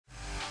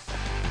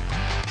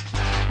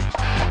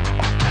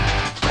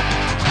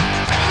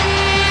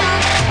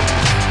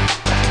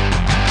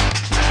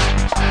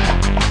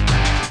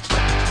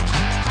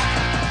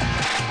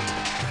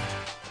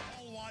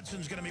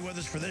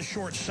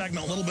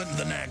segment a little bit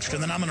into the next,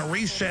 and then I'm going to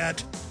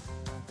reset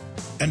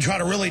and try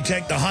to really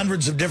take the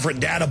hundreds of different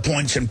data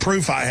points and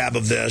proof I have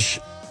of this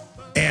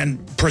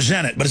and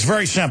present it. But it's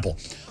very simple.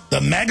 The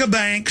mega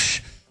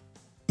banks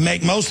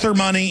make most of their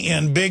money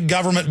in big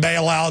government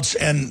bailouts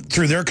and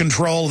through their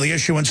control of the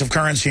issuance of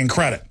currency and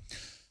credit.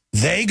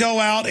 They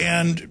go out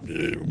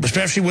and,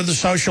 especially with the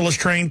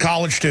socialist-trained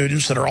college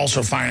students that are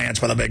also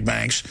financed by the big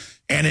banks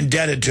and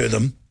indebted to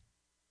them,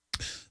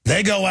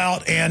 they go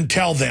out and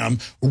tell them,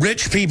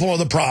 rich people are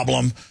the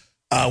problem.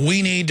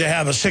 We need to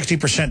have a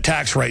 60%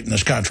 tax rate in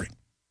this country.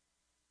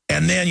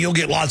 And then you'll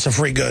get lots of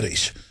free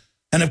goodies.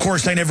 And, of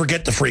course, they never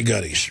get the free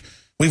goodies.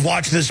 We've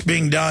watched this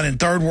being done in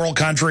third world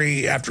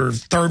country after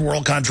third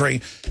world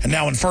country and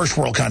now in first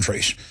world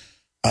countries.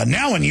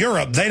 Now in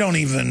Europe, they don't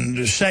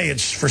even say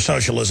it's for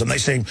socialism. They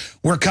say,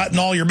 we're cutting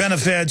all your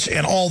benefits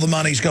and all the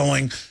money's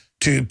going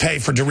to pay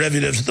for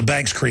derivatives that the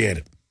banks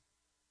created.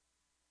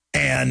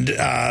 And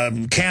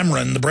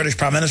Cameron, the British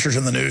Prime Minister's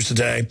in the news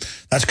today,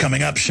 that's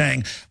coming up,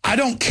 saying, I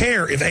don't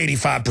care if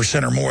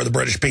 85% or more of the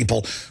British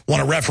people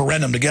want a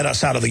referendum to get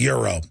us out of the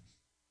euro.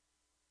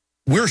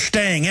 We're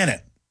staying in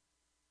it.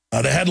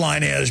 The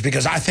headline is,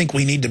 because I think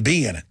we need to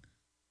be in it.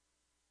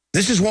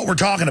 This is what we're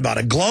talking about,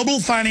 a global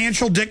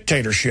financial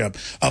dictatorship,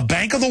 a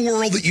bank of the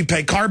world that you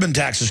pay carbon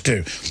taxes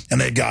to. And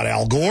they've got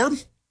Al Gore,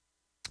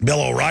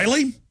 Bill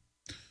O'Reilly,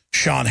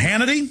 Sean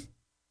Hannity,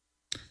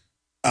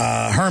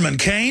 Herman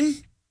Cain,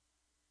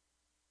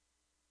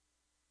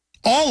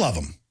 all of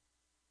them.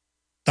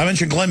 I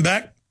mentioned Glenn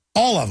Beck,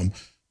 all of them,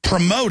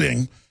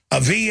 promoting a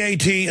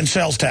VAT and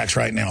sales tax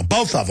right now.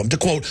 Both of them, to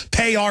quote,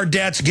 pay our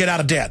debts, get out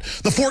of debt.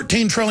 The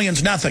 14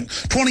 trillion's nothing.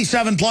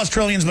 27 plus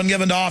trillion's been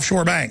given to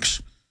offshore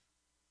banks.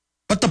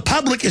 But the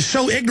public is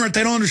so ignorant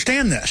they don't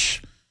understand this.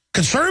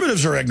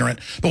 Conservatives are ignorant,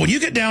 but when you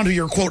get down to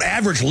your, quote,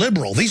 average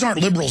liberal, these aren't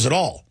liberals at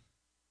all.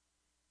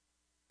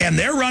 And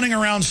they're running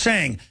around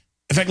saying,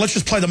 in fact, let's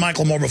just play the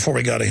Michael Moore before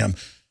we go to him.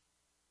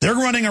 They're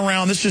running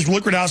around, this is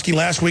Luke Rudkowski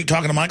last week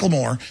talking to Michael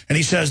Moore, and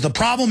he says, the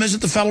problem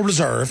isn't the Federal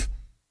Reserve.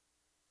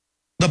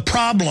 The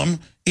problem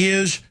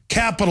is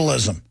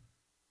capitalism.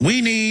 We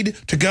need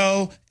to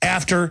go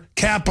after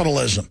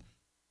capitalism.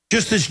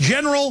 Just this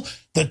general,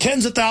 the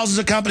tens of thousands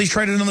of companies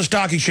traded on the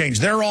stock exchange,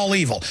 they're all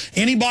evil.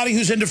 Anybody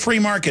who's into free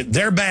market,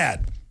 they're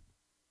bad.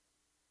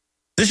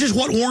 This is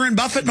what Warren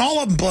Buffett and all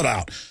of them put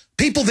out.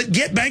 People that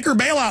get banker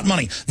bailout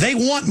money, they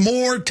want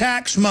more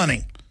tax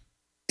money.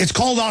 It's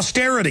called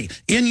austerity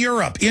in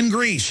Europe, in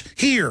Greece,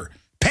 here,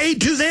 paid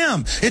to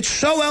them. It's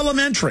so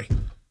elementary.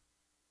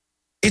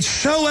 It's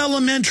so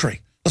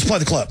elementary. Let's play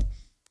the clip.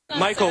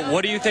 Michael,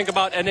 what do you think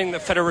about ending the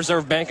Federal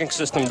Reserve banking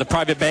system, the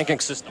private banking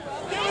system?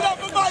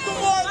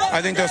 I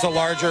think there's a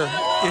larger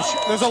issue.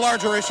 There's a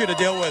larger issue to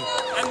deal with.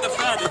 And the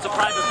Fed, it's a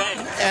private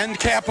bank. And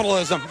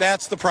capitalism,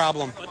 that's the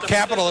problem.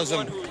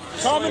 Capitalism.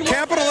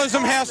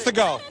 Capitalism has to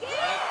go.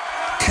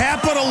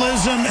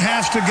 Capitalism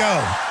has to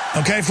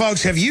go. Okay,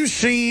 folks, have you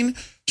seen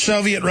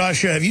Soviet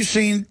Russia? Have you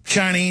seen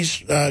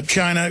Chinese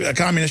China,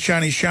 communist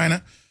Chinese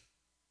China?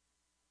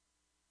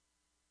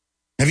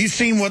 Have you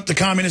seen what the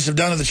communists have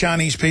done to the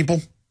Chinese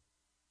people?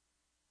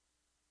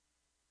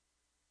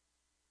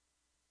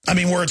 I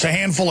mean, where it's a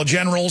handful of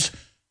generals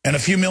and a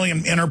few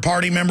million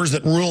inter-party members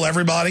that rule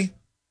everybody,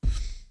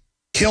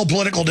 kill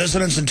political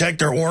dissidents and take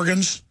their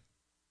organs.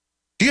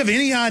 Do you have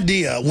any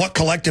idea what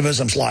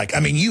collectivism's like? I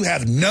mean, you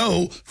have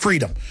no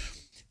freedom.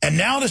 And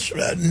now,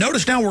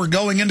 notice now we're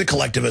going into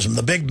collectivism.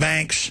 The big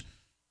banks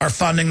are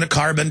funding the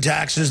carbon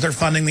taxes. They're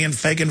funding the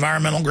fake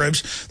environmental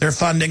groups. They're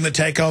funding the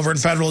takeover and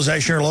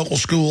federalization of your local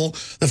school,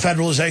 the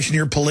federalization of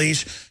your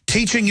police,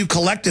 teaching you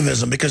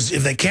collectivism, because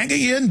if they can't get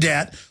you in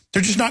debt,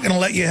 they're just not going to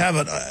let you have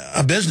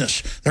a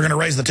business. They're going to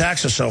raise the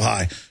taxes so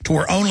high to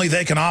where only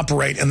they can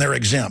operate and they're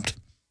exempt.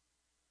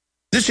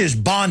 This is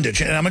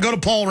bondage. And I'm going to go to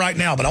Paul right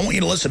now, but I want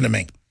you to listen to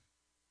me.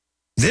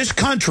 This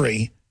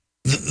country,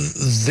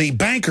 the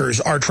bankers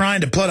are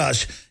trying to put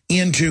us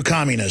into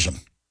communism.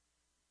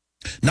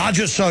 Not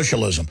just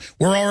socialism.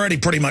 We're already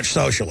pretty much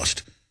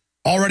socialist.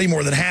 Already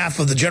more than half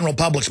of the general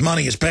public's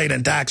money is paid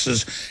in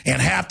taxes, and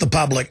half the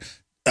public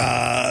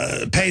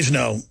pays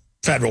no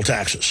federal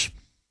taxes.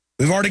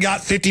 We've already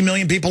got 50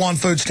 million people on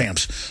food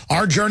stamps.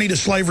 Our journey to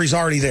slavery is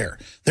already there.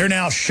 They're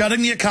now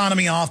shutting the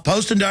economy off,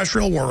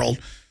 post-industrial world,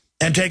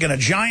 and taking a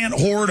giant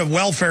horde of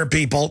welfare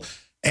people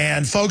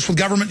and folks with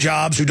government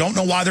jobs who don't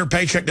know why their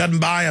paycheck doesn't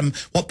buy them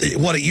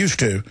what it used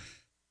to.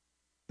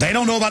 They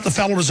don't know about the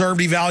Federal Reserve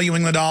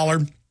devaluing the dollar.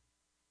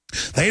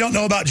 They don't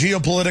know about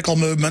geopolitical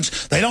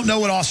movements. They don't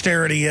know what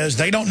austerity is.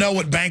 They don't know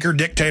what banker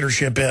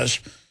dictatorship is.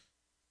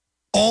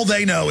 All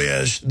they know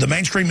is the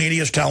mainstream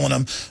media is telling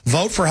them,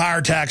 vote for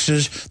higher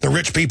taxes, the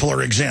rich people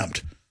are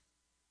exempt.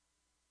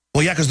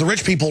 Well, yeah, because the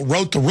rich people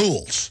wrote the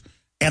rules,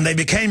 and they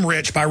became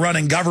rich by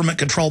running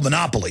government-controlled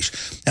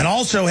monopolies. And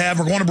also we're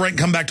going to break and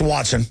come back to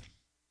Watson.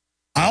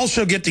 I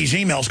also get these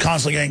emails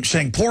constantly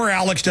saying, poor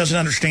Alex doesn't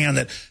understand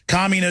that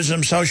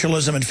communism,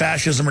 socialism, and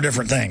fascism are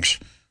different things.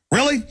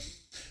 Really?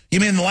 You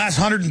mean in the last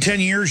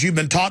 110 years you've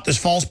been taught this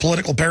false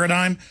political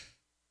paradigm?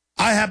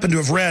 I happen to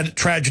have read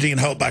Tragedy and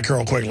Hope by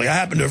Carol Quigley. I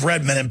happen to have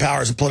read Men in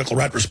Power as a Political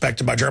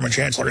Retrospective by German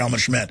Chancellor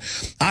Helmut Schmidt.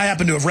 I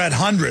happen to have read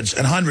hundreds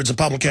and hundreds of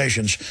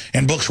publications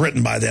and books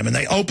written by them, and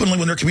they openly,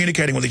 when they're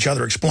communicating with each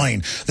other,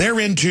 explain. They're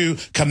into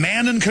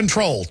command and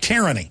control,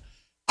 tyranny.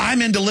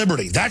 I'm into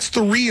liberty. That's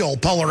the real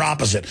polar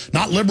opposite,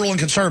 not liberal and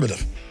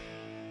conservative.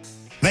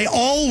 They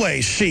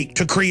always seek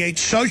to create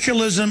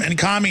socialism and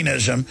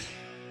communism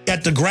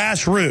at the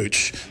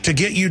grassroots to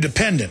get you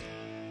dependent.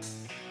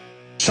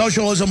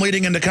 Socialism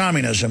leading into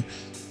communism,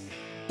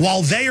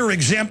 while they are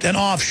exempt and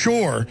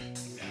offshore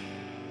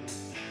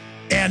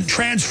and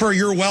transfer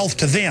your wealth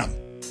to them.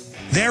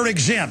 They're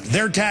exempt.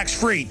 They're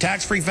tax-free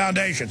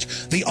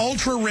foundations. The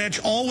ultra-rich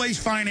always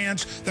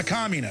finance the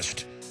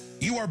communist.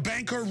 You are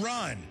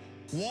banker-run.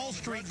 Wall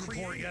Street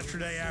report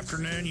yesterday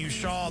afternoon, you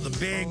saw the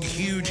big,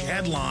 huge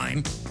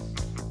headline.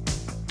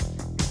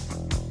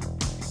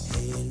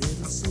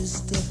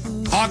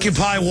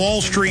 Occupy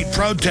Wall Street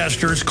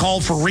protesters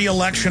called for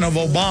re-election of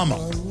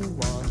Obama.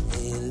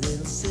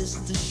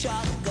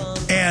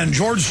 And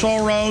George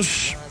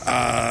Soros,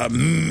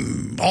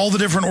 all the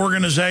different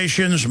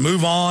organizations,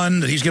 Move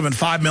On, that he's given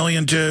 $5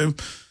 million to,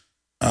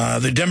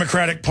 the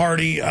Democratic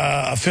Party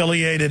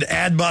affiliated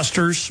ad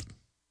busters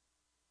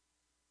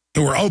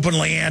who were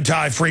openly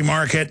anti-free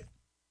market,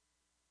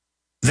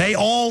 they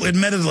all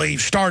admittedly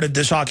started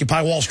this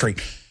Occupy Wall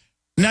Street.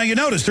 Now, you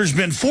notice there's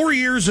been 4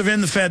 years of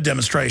in the Fed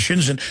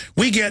demonstrations, and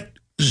we get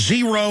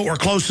zero or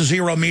close to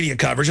zero media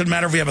coverage. It doesn't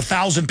matter if we have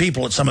 1,000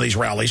 people at some of these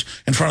rallies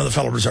in front of the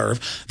Federal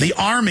Reserve. The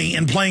Army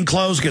in plain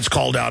clothes gets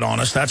called out on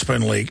us. That's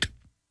been leaked.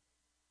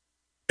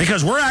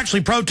 Because we're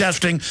actually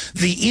protesting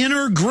the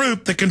inner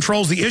group that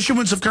controls the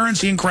issuance of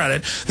currency and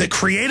credit, that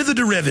created the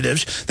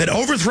derivatives, that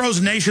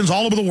overthrows nations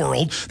all over the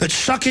world, that's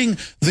sucking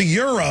the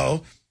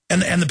euro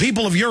and the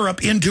people of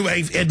Europe into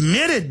a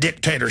admitted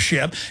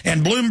dictatorship,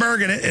 and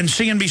Bloomberg and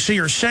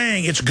CNBC are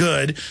saying it's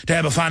good to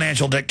have a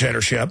financial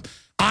dictatorship.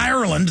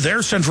 Ireland,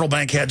 their central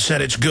bank head,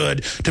 said it's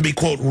good to be,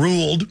 quote,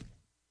 ruled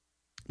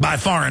by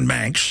foreign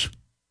banks.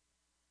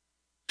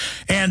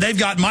 And they've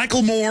got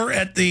Michael Moore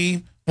at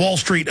the Wall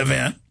Street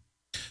event.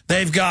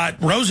 They've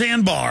got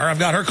Roseanne Barr, I've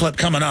got her clip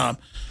coming up,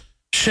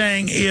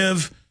 saying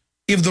if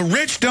the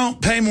rich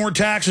don't pay more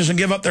taxes and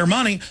give up their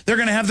money, they're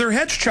going to have their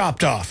heads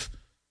chopped off.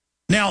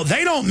 Now,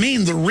 they don't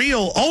mean the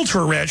real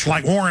ultra-rich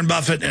like Warren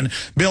Buffett and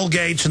Bill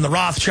Gates and the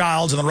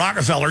Rothschilds and the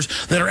Rockefellers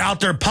that are out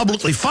there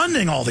publicly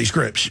funding all these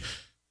groups.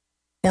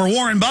 Or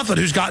Warren Buffett,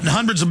 who's gotten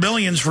hundreds of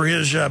billions for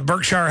his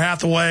Berkshire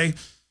Hathaway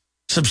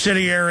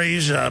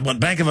subsidiaries,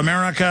 Bank of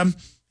America,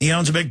 he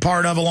owns a big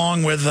part of,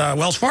 along with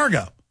Wells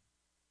Fargo.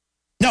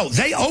 No,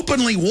 they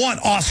openly want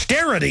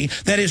austerity,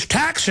 that is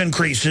tax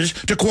increases,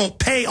 to, quote,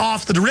 pay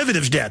off the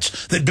derivatives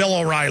debts that Bill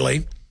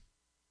O'Reilly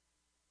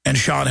and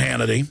Sean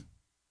Hannity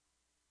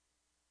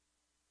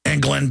and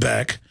Glenn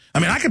Beck. I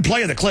mean, I could play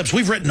you the clips.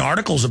 We've written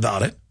articles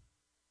about it.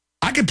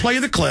 I could play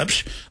you the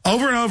clips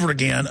over and over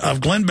again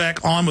of Glenn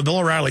Beck on with Bill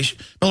O'Reilly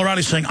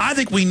saying, I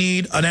think we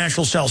need a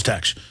national sales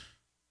tax.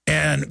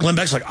 And Glenn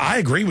Beck's like, I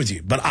agree with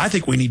you, but I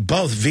think we need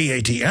both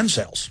VAT and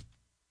sales.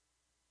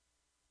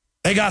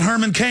 They got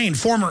Herman Cain,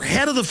 former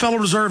head of the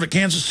Federal Reserve at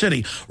Kansas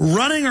City,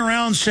 running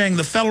around saying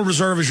the Federal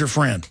Reserve is your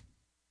friend.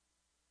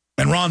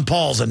 And Ron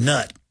Paul's a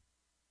nut.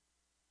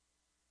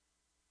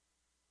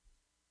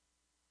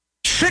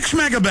 6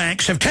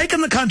 megabanks have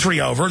taken the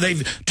country over.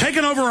 They've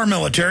taken over our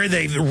military.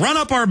 They've run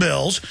up our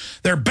bills.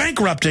 They're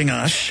bankrupting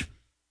us.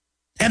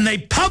 And they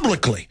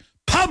publicly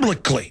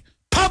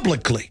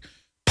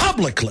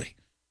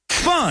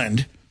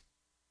fund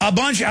a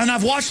bunch. And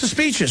I've watched the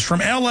speeches from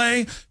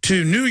L.A.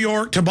 to New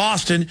York to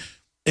Boston.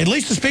 At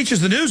least the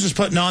speeches the news is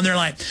putting on, they're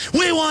like,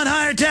 we want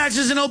higher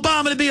taxes and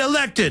Obama to be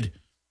elected.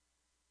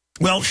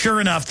 Well,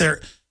 sure enough,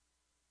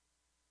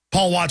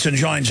 Paul Watson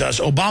joins us.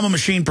 Obama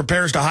machine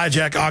prepares to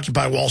hijack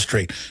Occupy Wall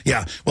Street.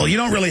 Yeah, well, you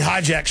don't really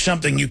hijack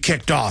something you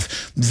kicked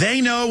off.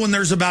 They know when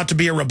there's about to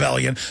be a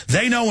rebellion.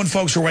 They know when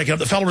folks are waking up.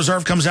 The Federal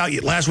Reserve comes out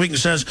last week and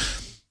says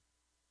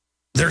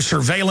they're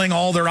surveilling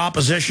all their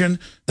opposition.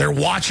 They're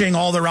watching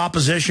all their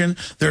opposition.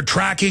 They're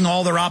tracking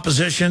all their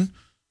opposition.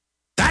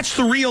 That's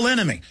the real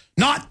enemy,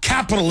 not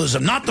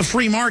capitalism, not the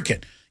free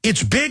market.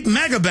 It's big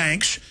mega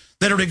banks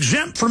that are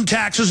exempt from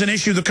taxes and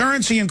issue the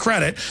currency and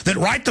credit, that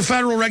write the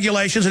federal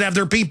regulations and have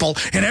their people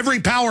in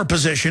every power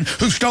position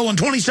who've stolen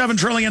 $27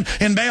 trillion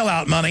in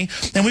bailout money.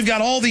 And we've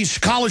got all these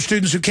college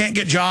students who can't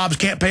get jobs,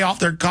 can't pay off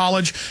their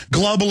college.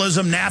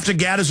 Globalism, NAFTA,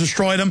 GATT has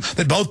destroyed them,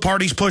 that both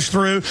parties push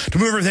through to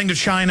move everything to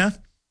China.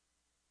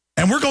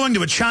 And we're going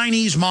to a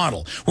Chinese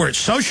model where it's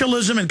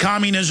socialism and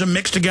communism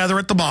mixed together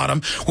at the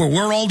bottom, where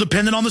we're all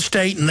dependent on the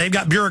state and they've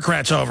got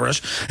bureaucrats over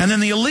us. And then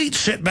the elites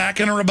sit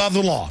back and are above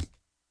the law.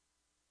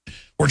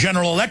 Where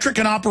General Electric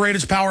can operate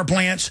its power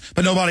plants,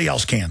 but nobody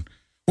else can.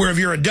 Where if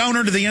you're a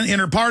donor to the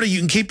inner party, you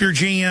can keep your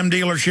GM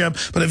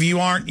dealership, but if you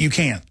aren't, you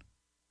can't.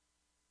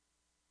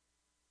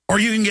 Or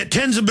you can get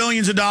tens of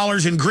billions of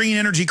dollars in green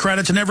energy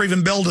credits and never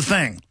even build a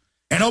thing.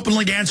 And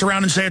openly dance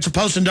around and say it's a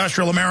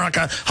post-industrial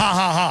America, ha,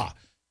 ha, ha.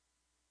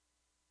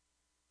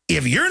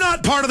 If you're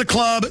not part of the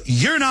club,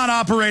 you're not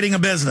operating a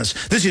business.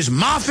 This is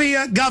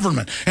mafia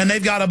government. And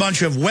they've got a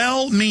bunch of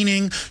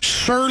well-meaning,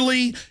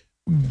 surly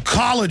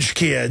college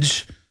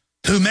kids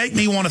who make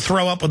me want to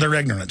throw up with their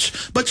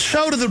ignorance. But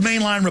so do the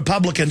mainline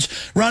Republicans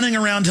running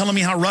around telling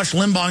me how Rush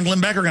Limbaugh and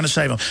Glenn Beck are going to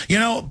save them. You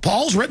know,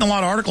 Paul's written a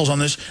lot of articles on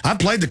this. I've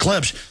played the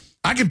clips.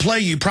 I could play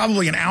you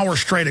probably an hour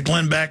straight of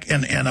Glenn Beck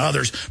and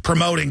others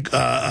promoting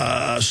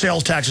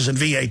sales taxes and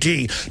VAT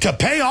to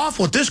pay off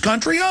what this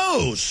country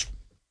owes.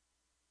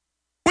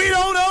 We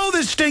don't owe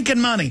this stinking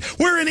money.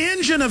 We're an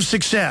engine of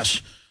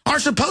success. Our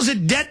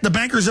supposed debt the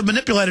bankers have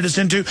manipulated us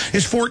into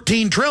is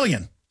 $14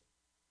 trillion.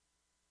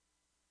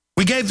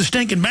 We gave the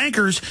stinking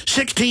bankers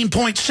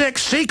 16.6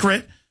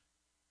 secret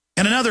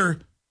and another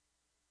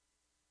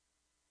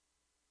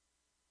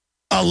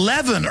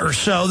 11 or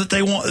so that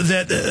they want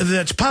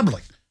that's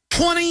public.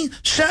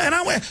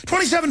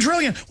 27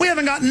 trillion. We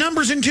haven't got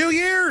numbers in 2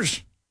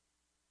 years.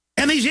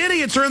 And these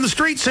idiots are in the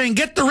streets saying,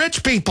 get the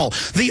rich people.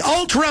 The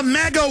ultra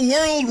mega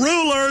world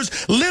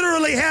rulers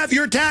literally have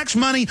your tax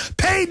money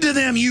paid to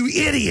them, you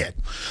idiot.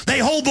 They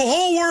hold the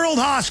whole world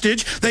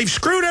hostage. They've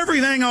screwed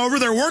everything over.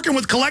 They're working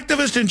with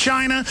collectivists in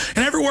China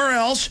and everywhere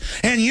else.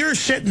 And you're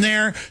sitting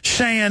there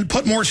saying,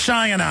 put more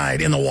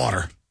cyanide in the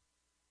water.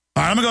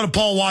 All right, I'm going to go to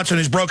Paul Watson,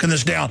 who's broken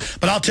this down.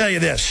 But I'll tell you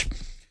this.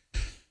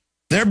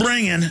 They're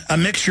bringing a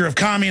mixture of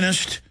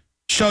communist,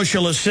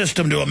 socialist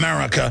system to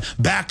America,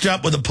 backed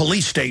up with a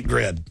police state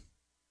grid.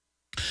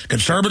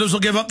 Conservatives will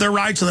give up their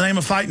rights in the name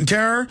of fighting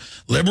terror.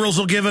 Liberals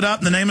will give it up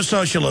in the name of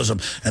socialism.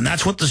 And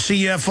that's what the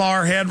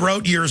CFR head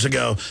wrote years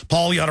ago.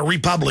 Paul, you ought to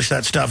republish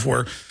that stuff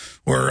where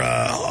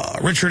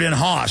Richard N.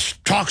 Haas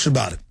talks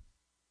about it.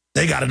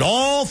 They got it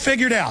all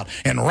figured out.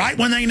 And right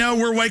when they know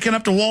we're waking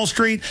up to Wall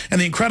Street and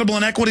the incredible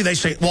inequity, they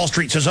say, Wall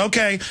Street says,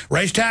 okay,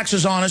 raise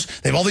taxes on us.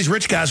 They have all these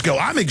rich guys go,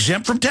 I'm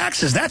exempt from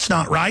taxes. That's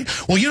not right.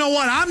 Well, you know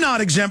what? I'm not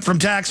exempt from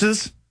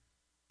taxes.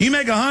 You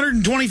make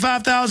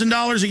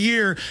 $125,000 a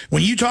year.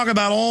 When you talk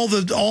about all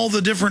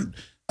the different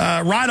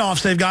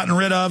write-offs they've gotten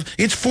rid of,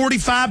 it's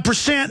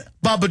 45%,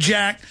 Bubba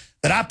Jack,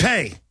 that I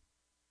pay.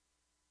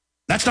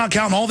 That's not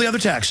counting all the other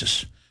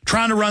taxes.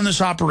 Trying to run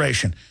this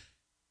operation.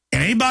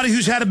 And anybody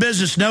who's had a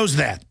business knows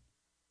that,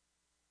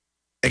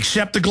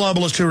 except the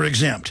globalists who are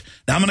exempt.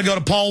 Now, I'm going to go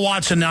to Paul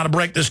Watson now to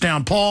break this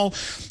down. Paul,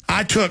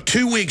 I took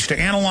 2 weeks to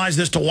analyze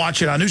this, to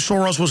watch it. I knew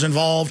Soros was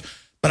involved,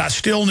 but I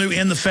still knew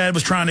the Fed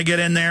was trying to get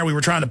in there. We were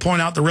trying to point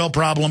out the real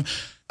problem.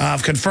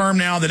 I've confirmed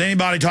now that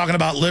anybody talking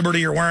about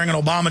liberty or wearing an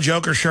Obama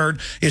Joker shirt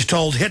is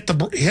told, hit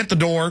the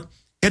door,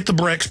 hit the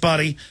bricks,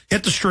 buddy,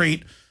 hit the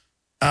street.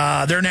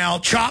 They're now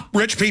chop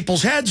rich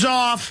people's heads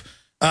off.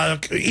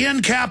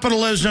 In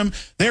capitalism,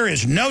 there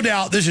is no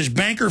doubt this is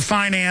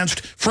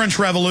banker-financed French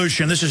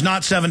Revolution. This is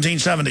not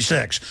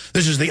 1776.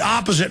 This is the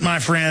opposite, my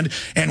friend.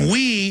 And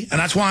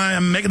that's why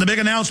I'm making the big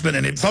announcement.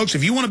 And folks,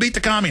 if you want to beat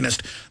the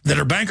communists that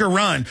are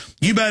banker-run,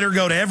 you better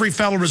go to every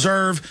Federal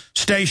Reserve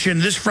station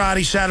this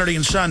Friday, Saturday,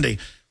 and Sunday.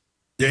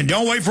 And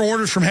don't wait for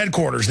orders from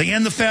headquarters. The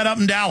In the Fed up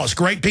in Dallas,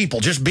 great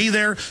people. Just be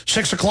there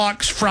 6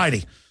 o'clock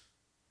Friday.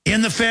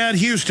 In the Fed,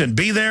 Houston.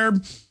 Be there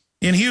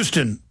in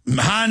Houston,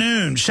 high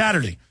noon,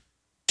 Saturday.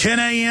 10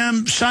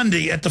 a.m.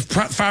 Sunday at the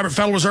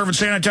Federal Reserve in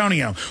San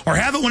Antonio. Or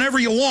have it whenever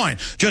you want.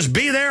 Just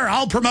be there.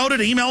 I'll promote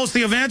it. Email us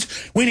the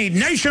events. We need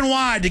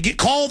nationwide to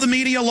call the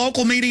media,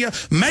 local media,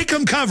 make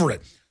them cover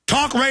it.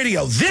 Talk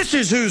radio. This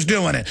is who's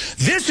doing it.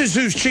 This is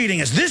who's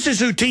cheating us. This is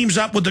who teams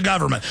up with the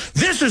government.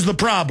 This is the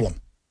problem.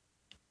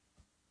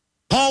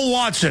 Paul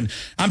Watson,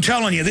 I'm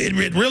telling you,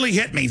 it really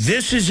hit me.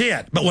 This is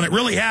it. But when it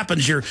really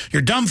happens, you're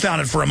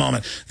dumbfounded for a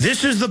moment.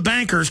 This is the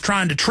bankers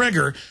trying to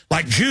trigger,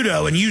 like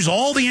judo, and use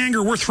all the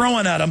anger we're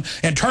throwing at them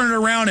and turn it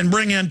around and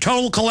bring in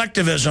total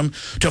collectivism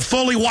to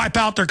fully wipe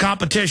out their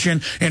competition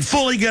and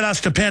fully get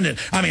us dependent.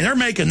 I mean, they're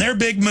making their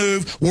big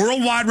move,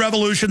 worldwide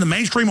revolution. The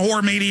mainstream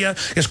horror media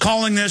is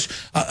calling this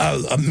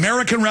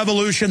American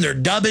Revolution. They're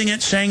dubbing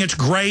it, saying it's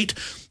great.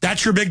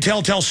 That's your big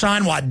telltale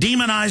sign why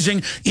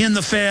demonizing in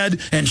the Fed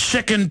and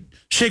sickened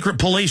secret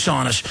police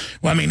on us.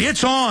 Well, I mean,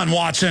 it's on,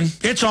 Watson.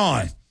 It's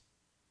on.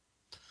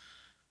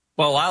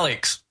 Well,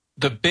 Alex,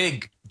 the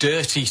big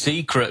dirty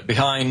secret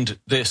behind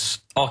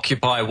this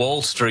Occupy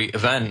Wall Street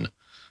event,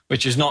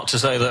 which is not to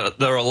say that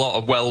there are a lot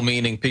of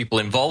well-meaning people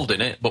involved in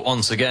it, but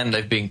once again,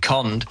 they've been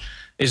conned,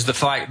 is the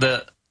fact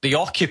that the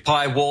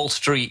Occupy Wall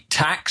Street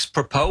tax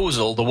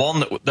proposal, the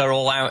one that they're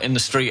all out in the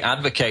street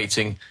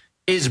advocating,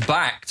 is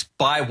backed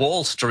by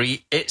Wall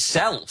Street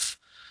itself.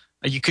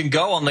 You can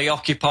go on the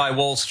Occupy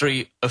Wall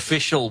Street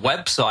official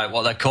website,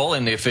 what they're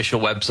calling the official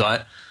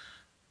website,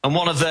 and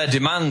one of their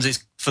demands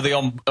is for the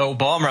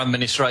Obama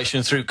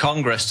administration through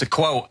Congress to,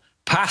 quote,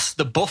 pass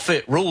the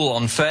Buffett rule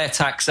on fair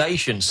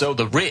taxation so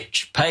the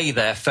rich pay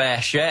their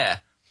fair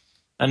share.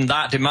 And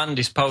that demand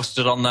is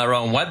posted on their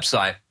own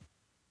website.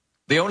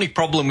 The only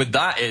problem with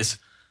that is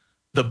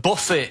the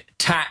Buffett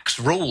tax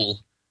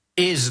rule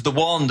is the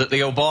one that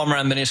the Obama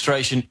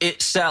administration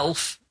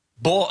itself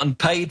bought and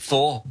paid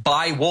for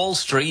by Wall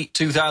Street.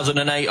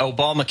 2008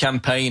 Obama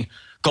campaign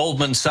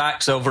Goldman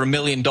Sachs, over $1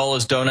 million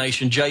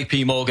donation.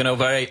 JP Morgan,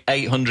 over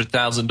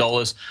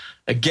 $800,000.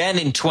 Again,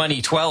 in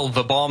 2012,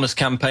 Obama's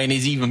campaign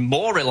is even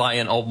more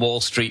reliant on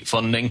Wall Street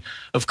funding.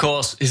 Of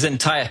course, his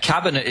entire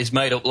cabinet is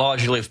made up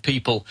largely of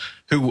people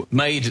who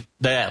made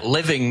their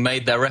living,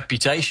 made their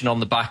reputation on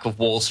the back of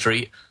Wall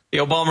Street. The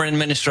Obama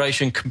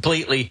administration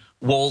completely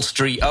Wall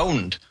Street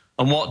owned.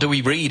 And what do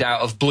we read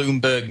out of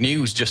Bloomberg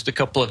News just a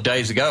couple of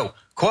days ago?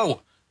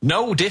 Quote,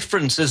 "No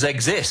differences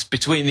exist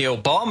between the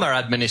Obama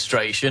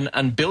administration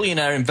and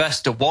billionaire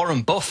investor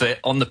Warren Buffett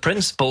on the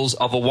principles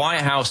of a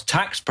White House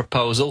tax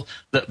proposal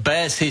that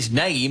bears his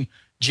name,"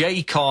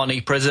 Jay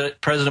Carney,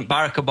 President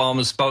Barack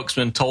Obama's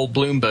spokesman, told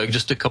Bloomberg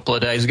just a couple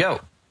of days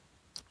ago.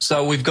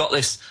 So we've got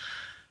this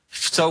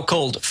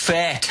so-called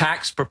fair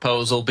tax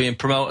proposal being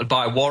promoted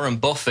by Warren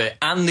Buffett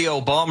and the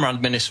Obama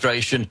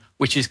administration,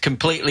 which is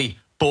completely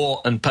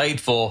bought and paid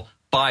for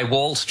by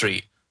Wall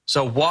Street.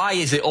 So why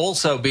is it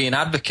also being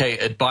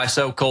advocated by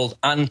so-called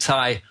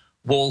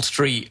anti-Wall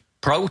Street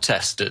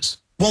protesters?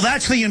 Well,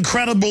 that's the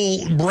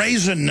incredible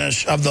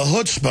brazenness of the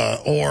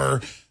chutzpah,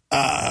 or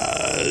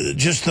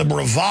just the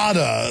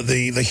bravado,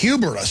 the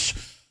hubris,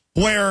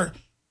 where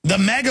the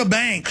mega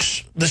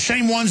banks, the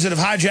same ones that have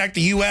hijacked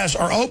the U.S.,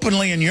 are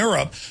openly in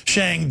Europe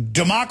saying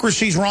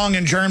democracy's wrong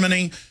in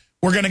Germany.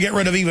 We're going to get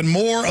rid of even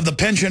more of the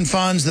pension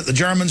funds that the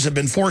Germans have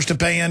been forced to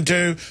pay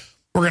into.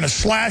 We're going to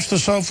slash the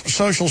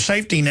social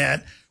safety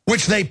net,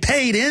 which they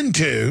paid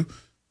into.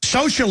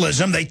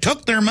 Socialism, they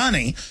took their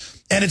money,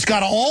 and it's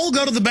got to all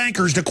go to the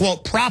bankers to,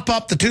 quote, prop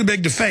up the too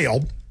big to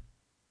fail.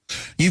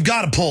 You've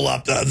got to pull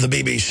up the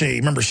BBC.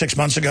 Remember 6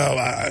 months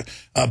ago,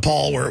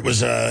 Paul, where it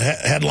was a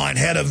headline,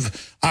 head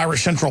of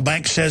Irish Central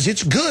Bank says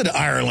it's good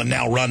Ireland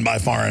now run by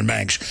foreign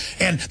banks.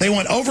 And they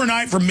went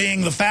overnight from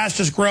being the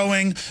fastest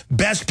growing,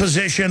 best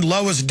positioned,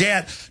 lowest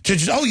debt to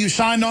just, oh, you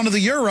signed on to the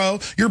euro,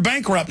 you're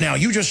bankrupt now.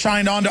 You just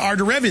signed on to our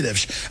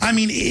derivatives. I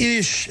mean,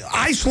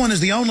 Iceland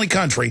is the only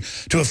country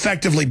to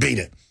effectively beat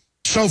it.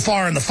 So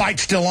far, and the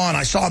fight's still on.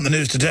 I saw in the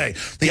news today.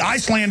 The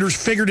Icelanders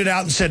figured it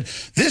out and said,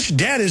 this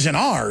debt isn't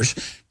ours,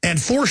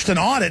 and forced an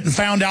audit and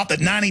found out that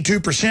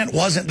 92%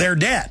 wasn't their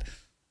debt.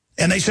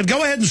 And they said,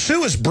 go ahead and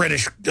sue us,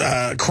 British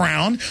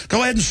Crown.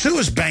 Go ahead and sue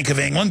us, Bank of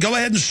England. Go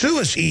ahead and sue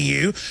us,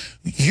 EU.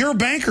 Your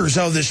bankers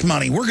owe this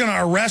money. We're going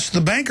to arrest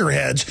the banker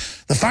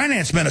heads, the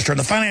finance minister. And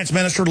the finance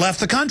minister left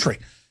the country.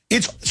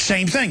 It's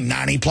same thing,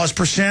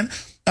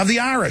 90+% of the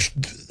Irish.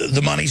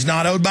 The money's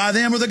not owed by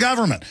them or the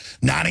government.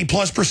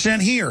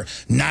 90+% here,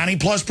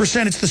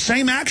 90+%. It's the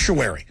same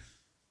actuary.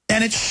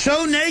 And it's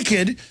so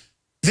naked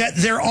that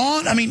they're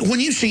on, I mean, when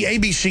you see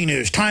ABC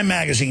News, Time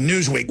Magazine,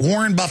 Newsweek,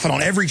 Warren Buffett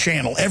on every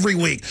channel, every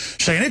week,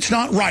 saying it's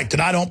not right that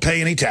I don't pay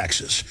any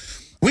taxes.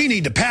 We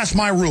need to pass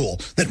my rule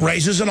that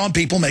raises it on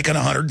people making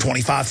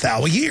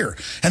 $125,000 a year.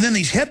 And then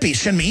these hippies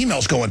send me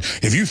emails going,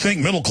 if you think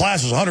middle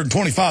class is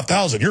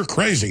 $125,000, you're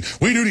crazy.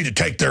 We do need to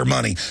take their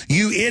money.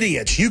 You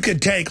idiots. You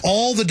could take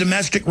all the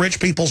domestic rich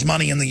people's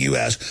money in the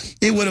U.S.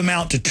 It would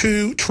amount to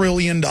 $2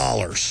 trillion.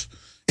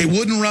 It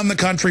wouldn't run the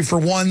country for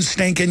one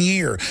stinking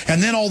year.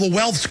 And then all the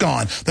wealth's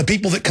gone. The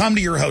people that come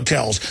to your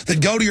hotels, that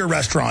go to your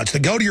restaurants,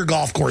 that go to your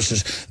golf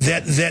courses,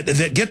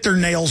 that get their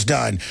nails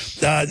done.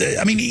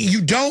 I mean,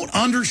 you don't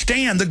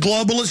understand. The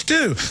globalists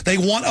do. They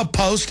want a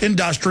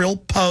post-industrial,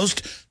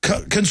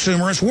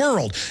 post-consumerist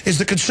world. Is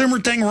the consumer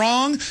thing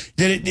wrong?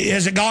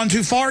 Has it gone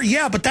too far?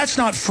 Yeah, but that's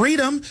not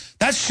freedom.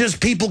 That's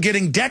just people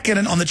getting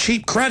decadent on the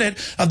cheap credit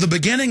of the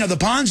beginning of the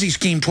Ponzi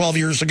scheme 12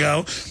 years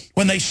ago,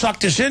 when they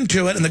sucked us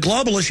into it, and the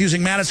globalists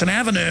using Madison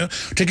Avenue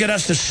to get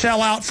us to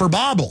sell out for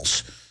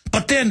baubles.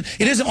 But then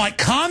it isn't like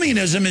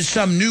communism is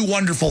some new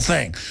wonderful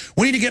thing.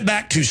 We need to get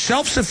back to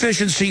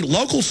self-sufficiency,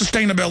 local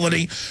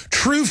sustainability,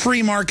 true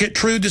free market,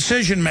 true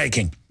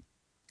decision-making.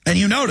 And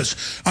you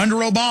notice, under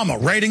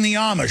Obama, raiding the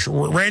Amish,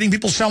 raiding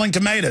people selling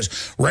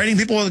tomatoes, raiding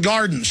people with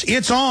gardens,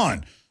 it's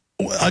on.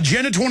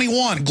 Agenda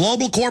 21,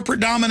 global corporate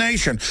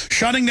domination,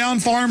 shutting down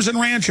farms and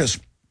ranches.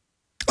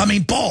 I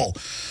mean, Paul,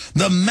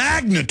 the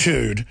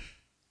magnitude,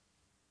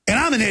 and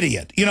I'm an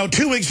idiot. You know,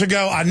 2 weeks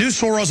ago, I knew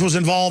Soros was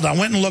involved. I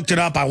went and looked it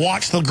up. I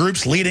watched the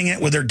groups leading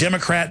it with their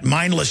Democrat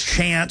mindless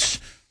chants,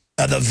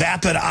 the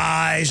vapid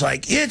eyes,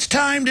 like, it's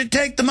time to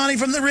take the money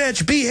from the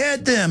rich,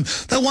 behead them,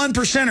 the one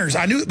percenters.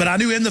 I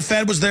knew in the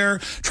Fed was there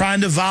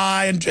trying to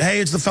vie, and hey,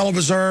 it's the Federal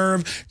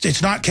Reserve.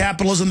 It's not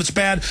capitalism that's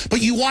bad.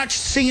 But you watch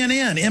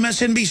CNN,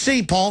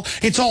 MSNBC, Paul,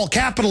 it's all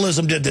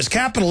capitalism did this,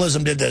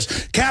 capitalism did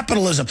this,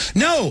 capitalism.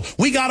 No,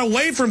 we got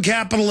away from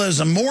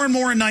capitalism more and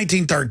more in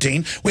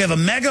 1913. We have a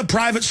mega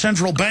private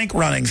central bank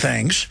running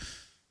things.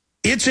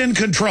 It's in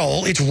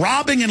control. It's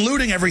robbing and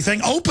looting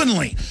everything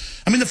openly.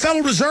 I I mean, the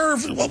Federal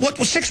Reserve, what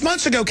 6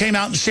 months ago came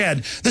out and said,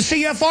 the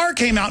CFR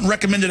came out and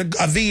recommended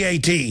a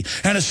VAT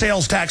and a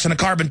sales tax and a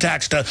carbon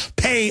tax to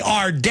pay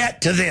our debt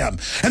to them.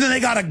 And then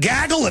they got a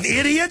gaggle of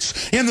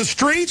idiots in the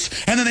streets,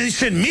 and then they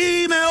send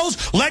me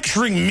emails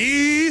lecturing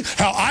me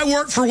how I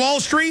work for Wall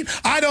Street.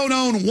 I don't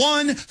own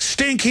one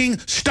stinking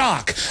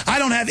stock. I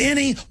don't have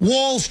any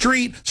Wall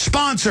Street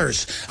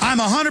sponsors. I'm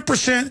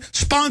 100%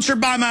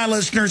 sponsored by my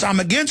listeners. I'm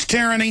against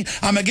tyranny.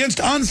 I'm against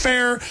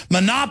unfair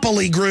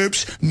monopoly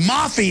groups,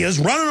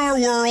 mafias running our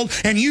world,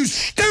 and you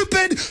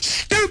stupid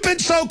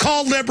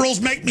so-called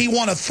liberals make me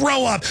want to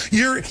throw up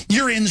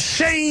your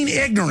insane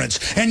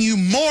ignorance, and you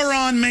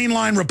moron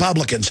mainline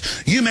Republicans,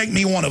 you make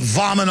me want to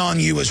vomit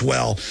on you as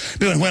well.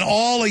 When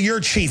all of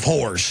your chief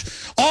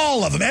whores,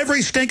 all of them,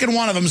 every stinking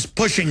one of them is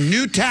pushing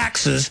new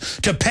taxes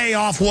to pay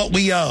off what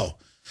we owe.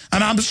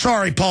 And I'm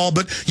sorry, Paul,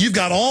 but you've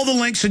got all the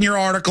links in your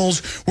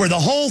articles where the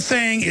whole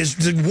thing is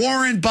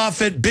Warren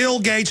Buffett, Bill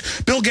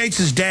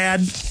Gates'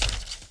 dad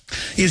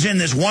is in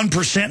this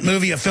 1%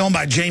 movie, a film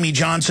by Jamie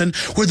Johnson,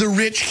 where the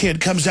rich kid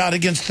comes out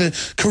against the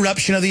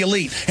corruption of the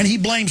elite, and he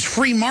blames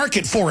free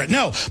market for it.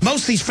 No,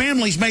 most of these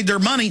families made their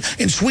money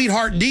in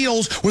sweetheart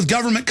deals with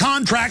government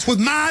contracts with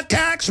my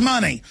tax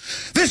money.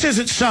 This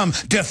isn't some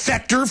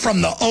defector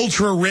from the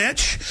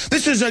ultra-rich.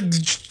 This is a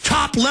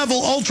top-level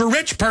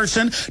ultra-rich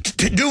person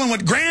doing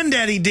what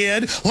Granddaddy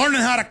did,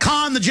 learning how to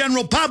con the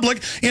general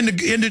public into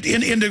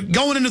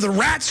going into the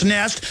rat's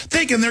nest,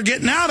 thinking they're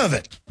getting out of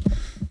it.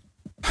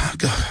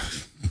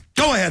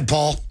 Go ahead,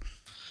 Paul.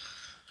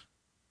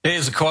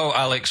 Here's a quote,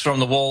 Alex, from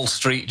the Wall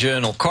Street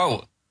Journal.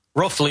 Quote,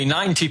 roughly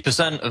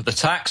 90% of the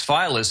tax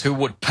filers who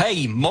would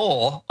pay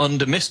more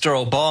under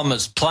Mr.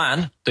 Obama's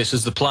plan, this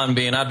is the plan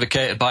being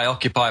advocated by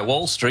Occupy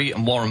Wall Street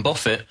and Warren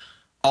Buffett,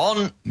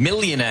 on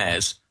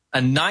millionaires,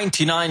 and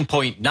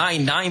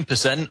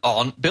 99.99%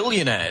 on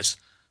billionaires.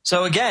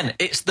 So again,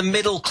 it's the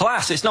middle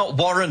class. It's not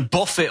Warren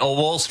Buffett or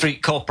Wall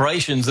Street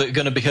corporations that are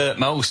going to be hurt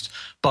most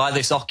by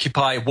this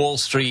Occupy Wall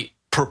Street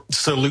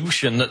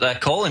solution that they're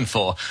calling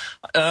for.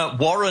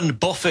 Warren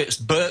Buffett's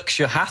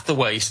Berkshire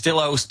Hathaway still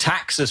owes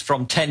taxes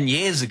from 10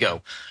 years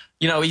ago.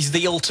 You know, he's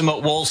the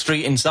ultimate Wall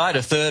Street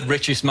insider, third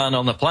richest man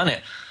on the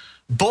planet.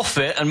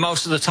 Buffett and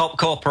most of the top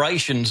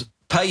corporations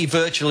pay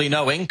virtually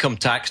no income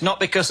tax, not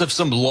because of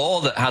some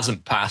law that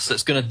hasn't passed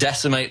that's going to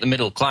decimate the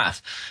middle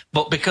class,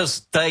 but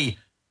because they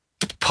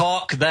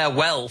park their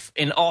wealth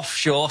in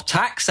offshore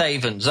tax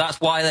havens.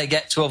 That's why they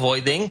get to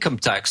avoid the income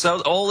tax.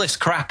 So all this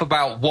crap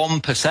about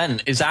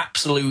 1% is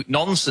absolute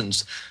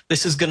nonsense.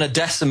 This is going to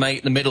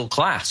decimate the middle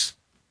class.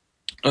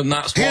 And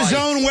that's why his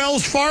own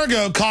Wells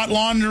Fargo caught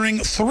laundering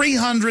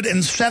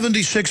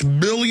 $376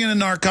 billion in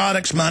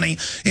narcotics money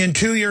in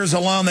 2 years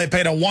alone. They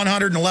paid a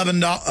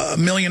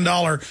 $111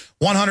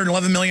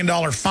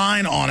 million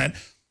fine on it.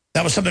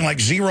 That was something like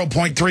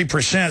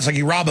 0.3%. It's like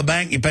you rob a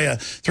bank, you pay a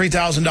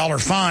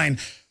 $3,000 fine.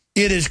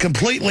 It is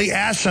completely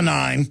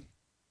asinine.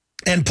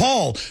 And,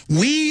 Paul,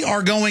 we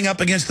are going up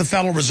against the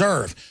Federal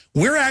Reserve.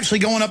 We're actually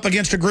going up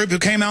against a group who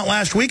came out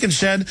last week and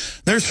said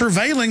they're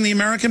surveilling the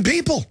American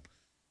people.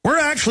 We're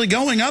actually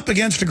going up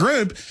against a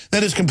group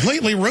that is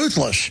completely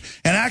ruthless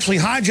and actually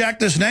hijacked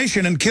this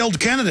nation and killed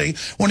Kennedy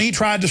when he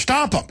tried to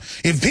stop them.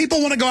 If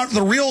people want to go after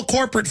the real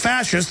corporate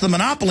fascists, the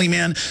monopoly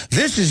men,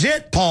 this is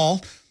it,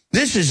 Paul.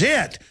 This is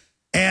it.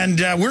 And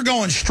we're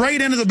going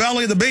straight into the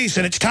belly of the beast,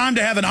 and it's time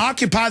to have an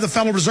Occupy the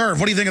Federal Reserve.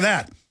 What do you think of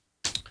that?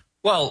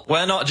 Well,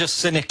 we're not just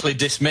cynically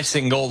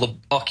dismissing all the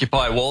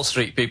Occupy Wall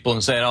Street people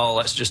and saying, oh,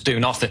 let's just do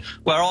nothing.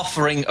 We're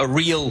offering a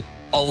real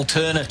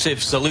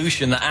alternative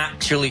solution that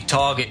actually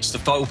targets the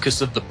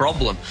focus of the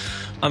problem.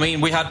 I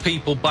mean, we had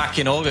people back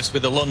in August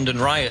with the London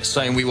riots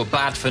saying we were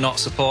bad for not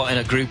supporting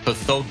a group of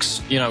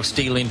thugs, you know,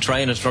 stealing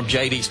trainers from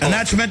JD Sports. And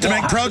that's meant to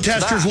make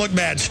protesters look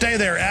bad. Stay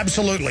there,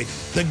 absolutely.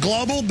 The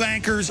global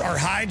bankers are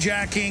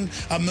hijacking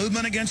a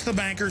movement against the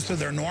bankers through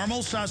their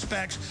normal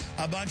suspects,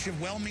 a bunch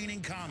of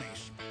well-meaning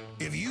commies.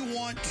 If you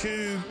want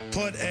to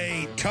put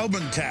a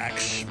Tobin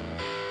tax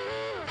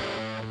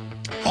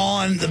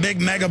on the big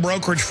mega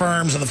brokerage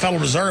firms and the Federal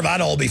Reserve, I'd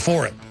all be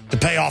for it, to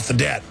pay off the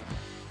debt.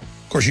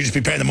 Of course, you just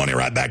be paying the money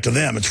right back to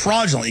them. It's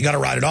fraudulent. You got to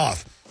write it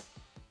off.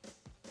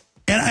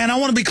 And I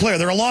want to be clear.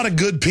 There are a lot of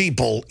good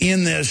people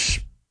in this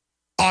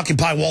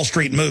Occupy Wall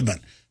Street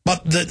movement.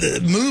 But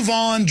the Move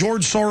On,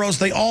 George Soros,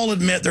 they all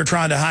admit they're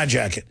trying to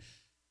hijack it.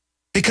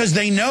 Because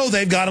they know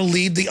they've got to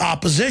lead the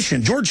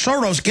opposition. George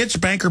Soros gets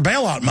banker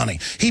bailout money.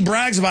 He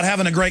brags about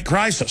having a great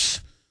crisis.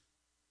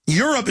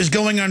 Europe is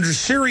going under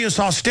serious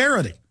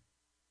austerity.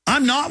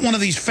 I'm not one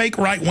of these fake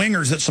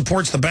right-wingers that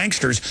supports the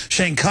banksters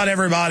saying cut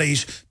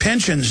everybody's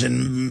pensions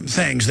and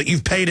things that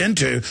you've paid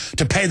into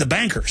to pay the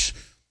bankers.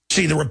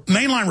 See, the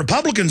mainline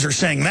Republicans are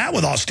saying that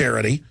with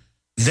austerity.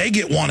 They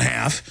get one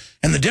half.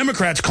 And the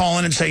Democrats call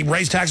in and say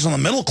raise taxes on the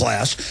middle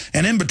class.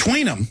 And in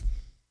between them,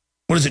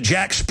 what is it,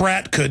 Jack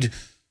Spratt could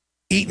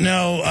eat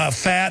no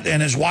fat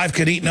and his wife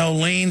could eat no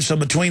lean. So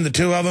between the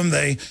two of them,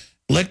 they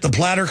lick the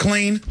platter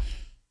clean.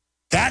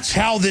 That's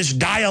how this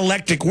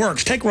dialectic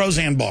works. Take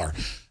Roseanne Barr.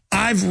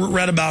 I've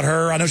read about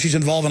her. I know she's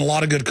involved in a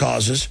lot of good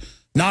causes.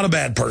 not a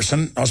bad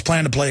person. I was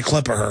planning to play a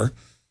clip of her.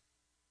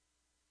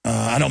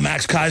 I know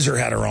Max Kaiser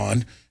had her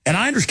on. And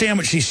I understand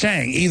what she's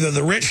saying. Either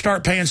the rich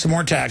start paying some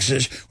more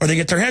taxes or they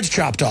get their heads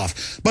chopped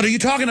off. But are you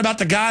talking about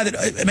the guy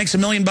that makes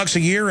 $1 million a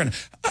year and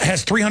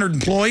has 300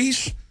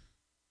 employees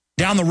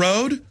down the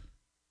road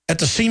at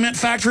the cement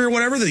factory or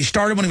whatever that he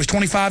started when he was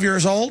 25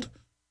 years old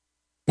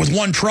with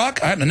one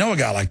truck? I happen to know a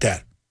guy like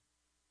that.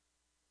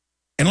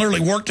 And literally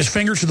worked his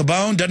fingers to the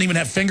bone, doesn't even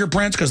have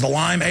fingerprints because the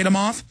lime ate him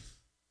off.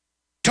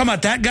 Talking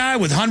about that guy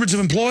with hundreds of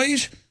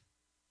employees?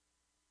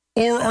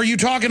 Or are you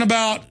talking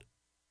about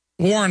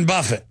Warren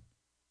Buffett,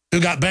 who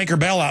got banker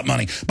bailout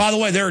money? By the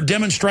way, there are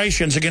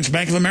demonstrations against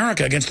Bank of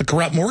America, against the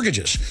corrupt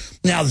mortgages.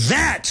 Now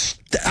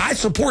I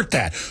support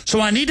that.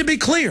 So I need to be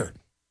clear.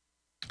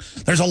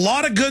 There's a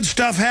lot of good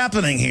stuff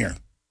happening here.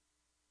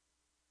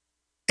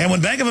 And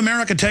when Bank of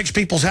America takes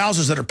people's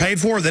houses that are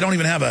paid for, they don't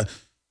even have a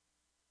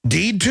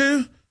deed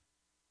to,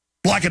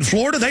 like in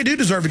Florida, they do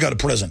deserve to go to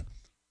prison.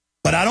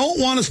 But I don't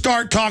want to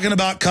start talking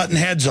about cutting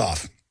heads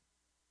off.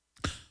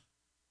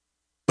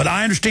 But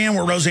I understand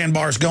where Roseanne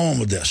Barr's going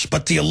with this.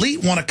 But the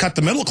elite want to cut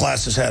the middle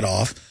class's head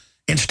off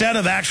instead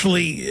of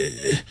actually,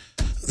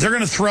 they're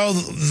going to throw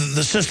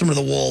the system to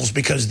the wolves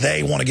because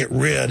they want to get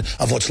rid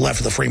of what's left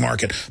of the free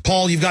market.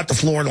 Paul, you've got the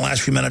floor in the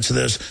last few minutes of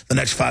this, the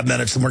next 5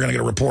 minutes, and we're going to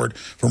get a report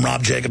from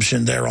Rob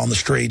Jacobson there on the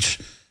streets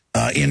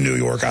in New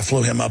York. I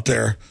flew him up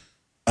there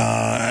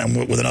and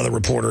with another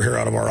reporter here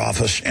out of our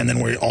office. And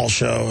then we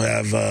also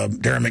have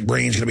Darren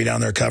McBreen's going to be down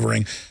there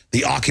covering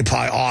the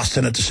Occupy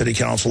Austin at the city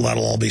council.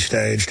 That'll all be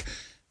staged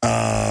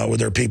with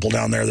their people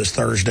down there this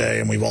Thursday.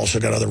 And we've also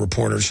got other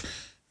reporters.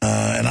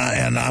 And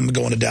I'm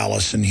going to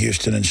Dallas and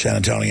Houston and San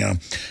Antonio.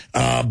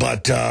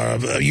 But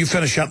you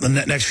finish up the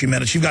next few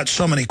minutes. You've got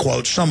so many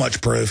quotes, so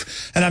much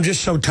proof. And I'm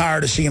just so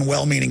tired of seeing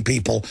well-meaning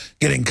people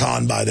getting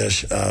conned by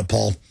this,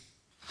 Paul.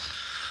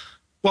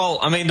 Well,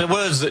 I mean, the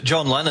words that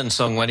John Lennon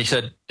sung when he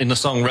said in the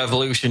song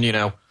Revolution, you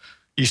know,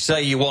 you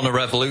say you want a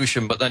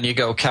revolution, but then you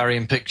go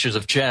carrying pictures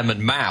of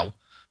Chairman Mao.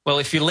 Well,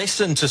 if you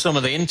listen to some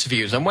of the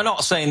interviews, and we're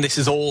not saying this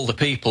is all the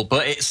people,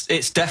 but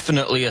it's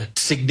definitely a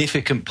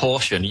significant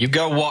portion. You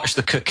go watch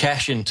the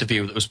Kokesh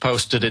interview that was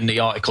posted in the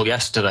article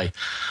yesterday,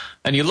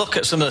 and you look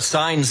at some of the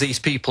signs these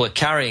people are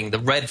carrying, the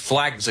red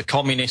flags, the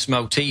communist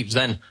motifs,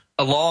 then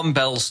alarm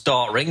bells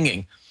start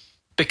ringing.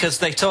 Because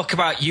they talk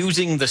about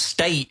using the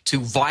state to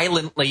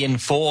violently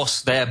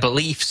enforce their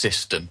belief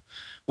system,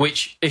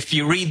 which, if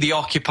you read the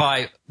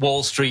Occupy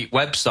Wall Street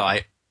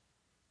website,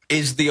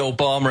 is the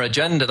Obama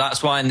agenda.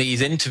 That's why in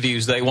these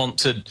interviews they want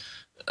to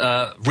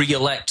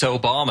re-elect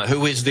Obama,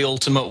 who is the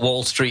ultimate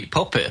Wall Street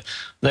puppet.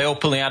 They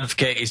openly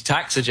advocate his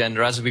tax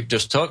agenda, as we've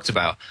just talked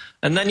about.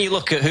 And then you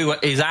look at who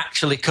is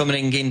actually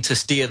coming in to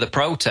steer the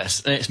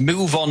protests, and it's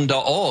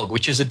MoveOn.org,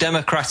 which is a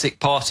Democratic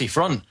Party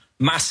front,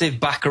 massive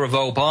backer of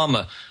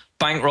Obama,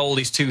 bankrolled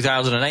his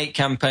 2008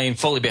 campaign,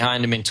 fully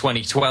behind him in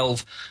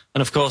 2012.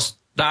 And of course,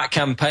 that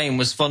campaign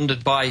was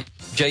funded by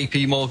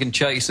JP Morgan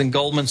Chase and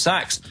Goldman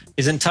Sachs.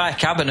 His entire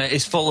cabinet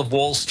is full of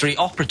Wall Street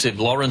operatives,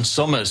 Lawrence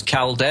Summers,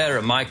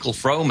 Caldera, Michael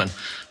Froman.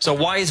 So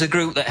why is a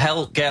group that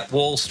helped get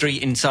Wall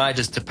Street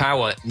insiders to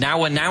power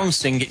now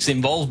announcing its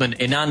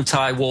involvement in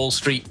anti-Wall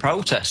Street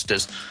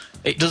protesters?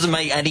 It doesn't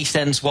make any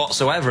sense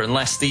whatsoever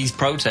unless these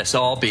protests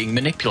are being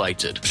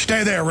manipulated.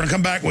 Stay there. We're going to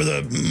come back with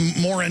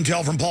more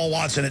intel from Paul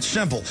Watson. It's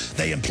simple.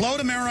 They implode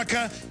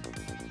America,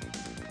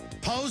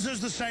 pose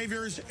as the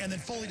saviors, and then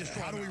fully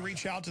destroy. How do we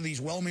reach out to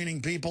these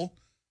well-meaning people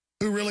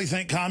who really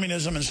think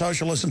communism and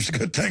socialism is a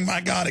good thing?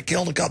 My God, it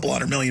killed a couple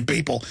 100 million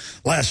people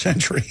last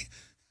century.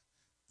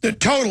 The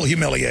total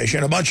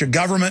humiliation. A bunch of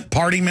government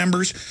party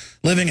members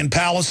living in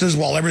palaces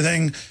while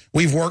everything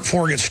we've worked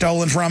for gets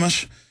stolen from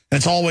us. And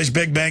it's always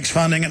big banks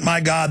funding it.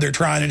 My God, they're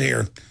trying it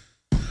here.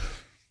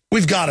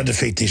 We've got to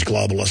defeat these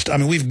globalists. I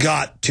mean, we've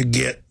got to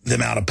get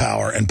them out of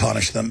power and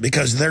punish them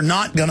because they're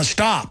not going to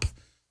stop.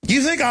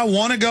 You think I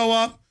want to go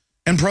up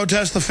and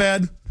protest the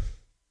Fed?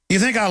 You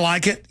think I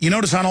like it? You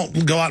notice I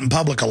don't go out in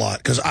public a lot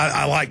because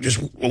I like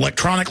just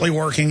electronically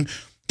working,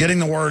 getting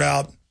the word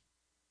out.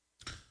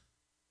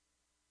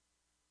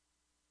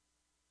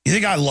 You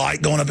think I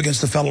like going up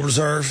against the Federal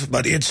Reserve?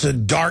 But it's a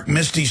dark,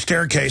 misty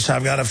staircase.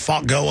 I've got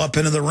to go up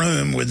into the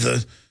room with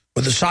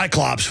the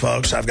Cyclops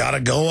folks. I've got to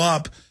go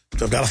up.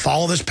 I've got to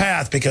follow this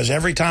path because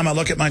every time I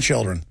look at my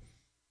children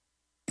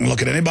and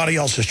look at anybody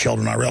else's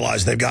children, I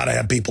realize they've got to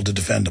have people to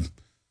defend them.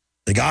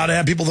 They got to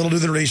have people that'll do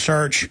the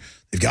research.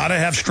 They've got to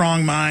have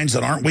strong minds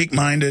that aren't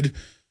weak-minded.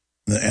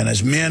 And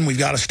as men, we've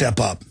got to step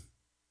up.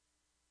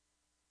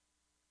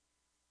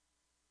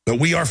 But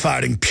we are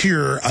fighting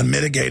pure,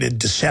 unmitigated,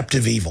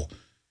 deceptive evil.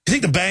 You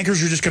think the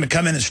bankers are just going to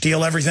come in and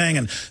steal everything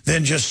and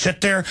then just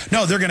sit there?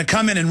 No, they're going to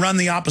come in and run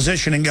the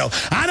opposition and go,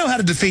 I know how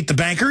to defeat the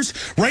bankers.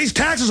 Raise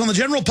taxes on the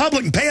general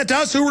public and pay it to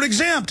us who are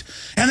exempt.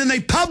 And then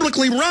they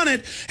publicly run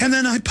it, and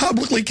then I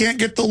publicly can't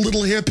get the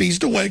little hippies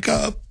to wake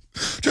up.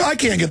 I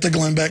can't get the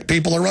Glenn Beck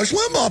people or Rush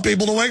Limbaugh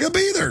people to wake up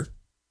either.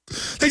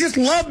 They just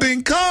love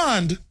being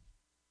conned.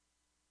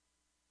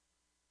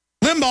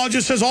 Limbaugh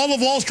just says all of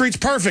Wall Street's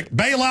perfect.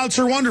 Bailouts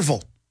are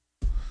wonderful.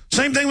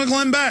 Same thing with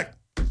Glenn Beck.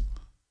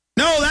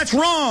 No, that's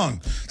wrong.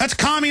 That's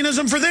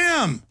communism for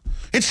them.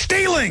 It's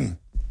stealing.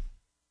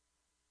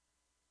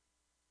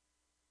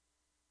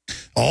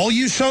 All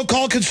you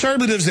so-called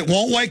conservatives that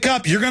won't wake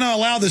up, you're going to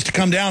allow this to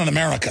come down in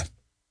America.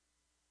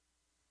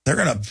 They're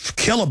going to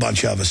kill a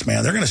bunch of us,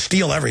 man. They're going to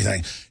steal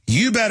everything.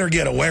 You better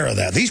get aware of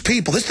that. These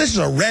people, this is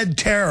a red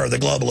terror the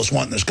globalists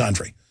want in this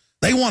country.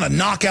 They want to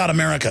knock out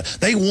America.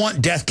 They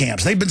want death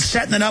camps. They've been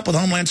setting it up with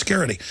Homeland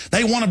Security.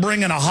 They want to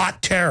bring in a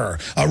hot terror,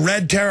 a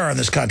red terror in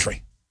this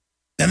country.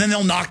 And then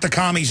they'll knock the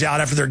commies out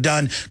after they're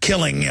done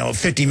killing,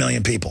 50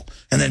 million people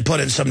and then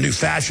put in some new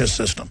fascist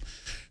system.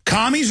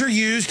 Commies are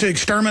used to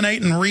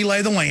exterminate and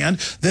relay the land.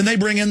 Then they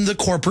bring in the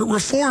corporate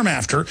reform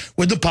after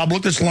with the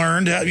public that's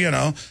learned,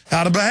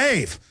 how to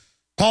behave.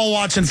 Paul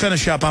Watson,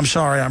 finish up. I'm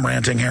sorry, I'm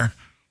ranting here.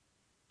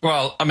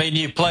 Well, I mean,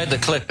 you played the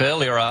clip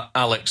earlier,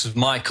 Alex, of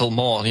Michael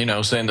Moore,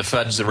 saying the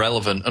Fed's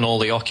irrelevant and all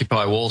the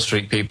Occupy Wall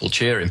Street people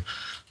cheer him.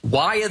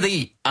 Why are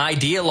the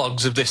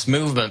ideologues of this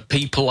movement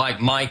people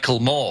like Michael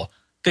Moore?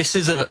 This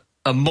is a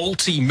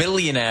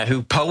multi-millionaire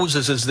who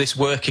poses as this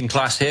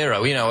working-class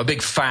hero, a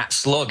big fat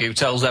slug who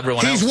tells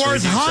everyone else... He's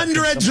worth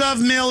hundreds of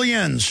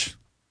millions.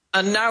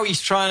 And now he's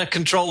trying to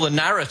control the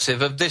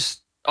narrative of this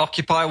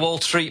Occupy Wall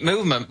Street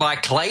movement by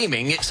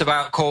claiming it's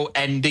about, quote,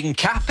 ending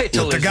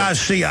capitalism. Look, the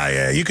guy's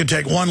CIA. You can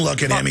take one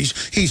look at him.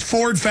 He's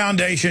Ford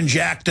Foundation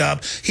jacked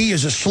up. He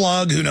is a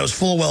slug who knows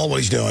full well what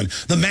he's doing.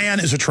 The man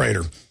is a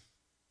traitor.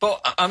 But,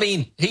 I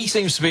mean, he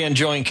seems to be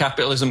enjoying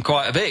capitalism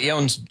quite a bit. He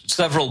owns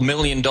several $1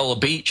 million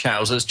beach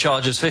houses,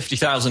 charges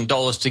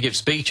 $50,000 to give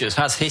speeches,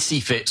 has hissy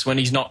fits when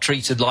he's not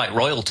treated like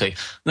royalty, and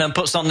then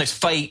puts on this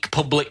fake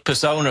public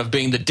persona of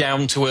being the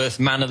down-to-earth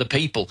man of the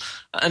people.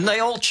 And they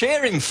all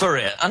cheer him for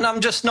it, and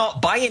I'm just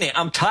not buying it.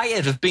 I'm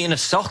tired of being a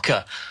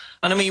sucker.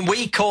 And, I mean,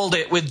 we called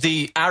it with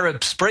the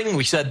Arab Spring.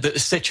 We said that the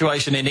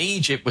situation in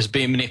Egypt was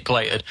being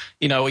manipulated.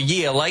 A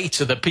year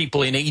later, the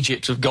people in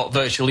Egypt have got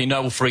virtually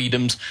no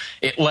freedoms.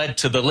 It led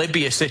to the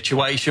Libya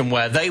situation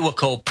where they were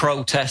called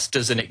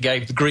protesters, and it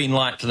gave the green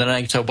light for the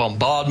NATO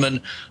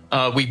bombardment.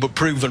 We were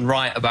proven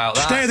right about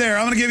that. Stay there.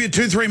 I'm going to give you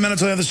 2-3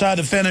 minutes on the other side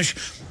to finish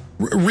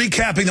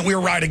recapping that we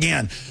were right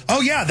again. Oh,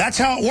 yeah, that's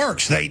how it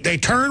works. They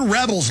turn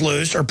rebels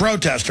loose, or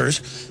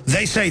protesters.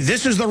 They say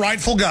this is the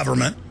rightful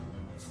government.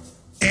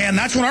 And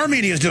that's what our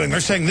media is doing. They're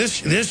saying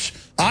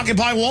this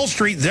Occupy Wall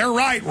Street, they're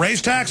right,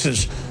 raise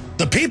taxes.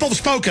 The people have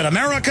spoken.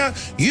 America,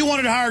 you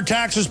wanted higher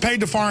taxes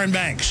paid to foreign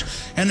banks.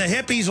 And the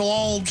hippies will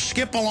all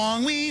skip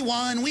along. We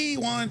won, we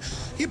won.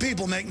 You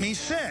people make me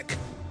sick.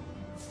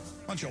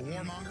 Bunch of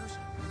warmongers.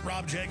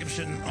 Rob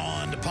Jacobson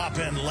on to pop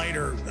in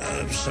later.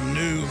 Some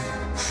new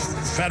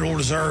Federal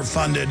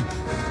Reserve-funded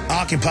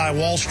Occupy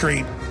Wall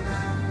Street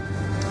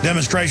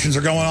demonstrations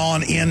are going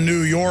on in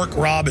New York.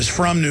 Rob is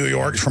from New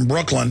York. He's from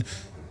Brooklyn.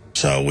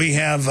 So we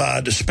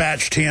have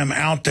dispatched him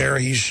out there.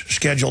 He's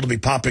scheduled to be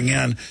popping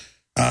in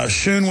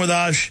soon with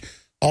us.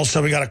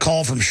 Also, we got a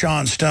call from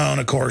Sean Stone,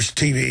 of course,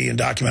 TV and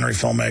documentary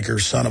filmmaker,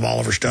 son of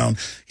Oliver Stone.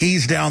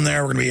 He's down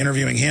there. We're going to be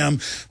interviewing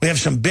him. We have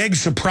some big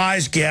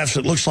surprise guests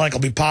that looks like will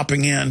be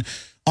popping in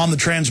on the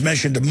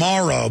transmission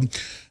tomorrow.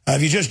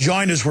 If you just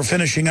joined us, we're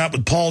finishing up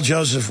with Paul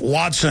Joseph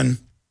Watson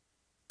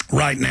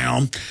right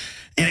now.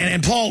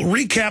 And Paul,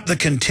 recap the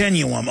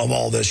continuum of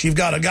all this. You've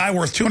got a guy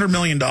worth $200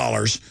 million.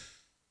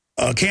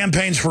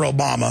 Campaigns for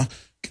Obama.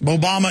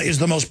 Obama is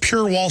the most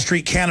pure Wall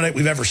Street candidate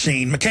we've ever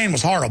seen. McCain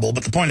was horrible,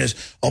 but the point is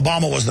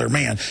Obama was their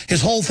man.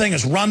 His whole thing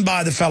is run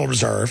by the Federal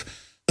Reserve.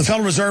 The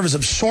Federal Reserve is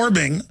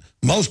absorbing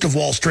most of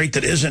Wall Street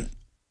that isn't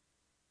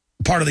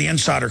part of the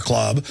insider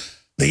club.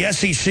 The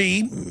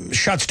SEC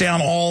shuts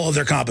down all of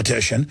their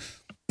competition.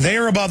 They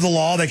are above the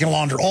law. They can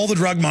launder all the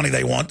drug money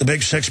they want, the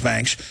big six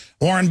banks.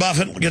 Warren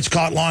Buffett gets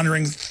caught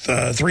laundering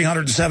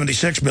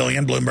 $376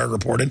 billion, Bloomberg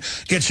reported,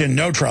 gets in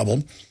no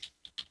trouble.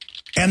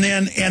 And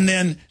then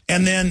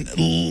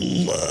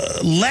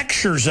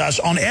lectures us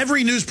on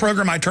every news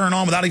program I turn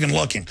on without even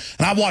looking.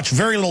 And I watch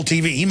very little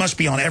TV. He must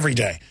be on every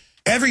day.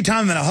 Every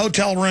time I'm in a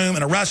hotel room,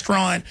 in a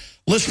restaurant,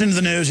 listening to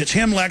the news, it's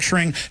him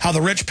lecturing how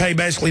the rich pay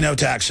basically no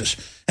taxes.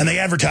 And they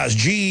advertise,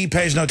 GE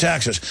pays no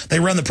taxes. They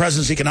run the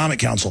President's Economic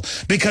Council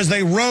because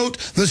they wrote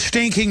the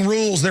stinking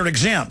rules. They're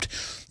exempt.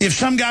 If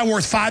some guy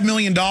worth $5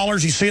 million,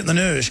 you see it in the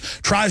news,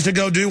 tries to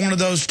go do one of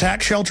those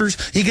tax shelters,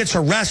 he gets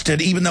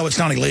arrested even though it's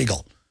not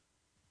illegal.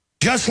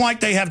 Just like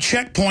they have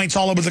checkpoints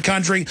all over the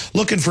country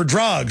looking for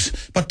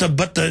drugs. But the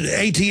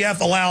ATF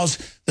allows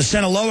the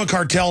Sinaloa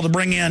cartel to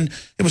bring in,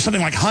 it was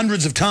something like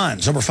hundreds of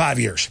tons over 5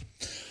 years.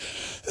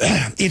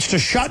 It's to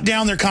shut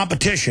down their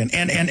competition.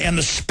 And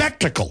the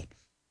spectacle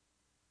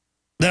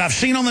that I've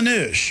seen on the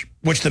news,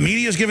 which the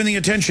media is giving the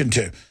attention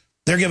to,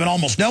 they're giving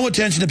almost no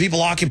attention to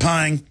people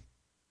occupying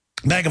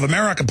Bank of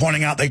America,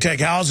 pointing out they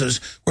take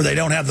houses where they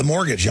don't have the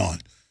mortgage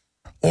on.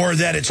 Or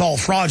that it's all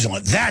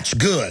fraudulent. That's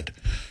good.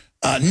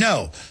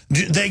 No,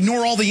 they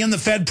ignore all the In the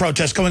Fed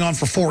protests going on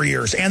for 4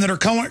 years and that are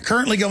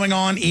currently going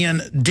on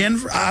in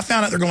Denver. I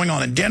found out they're going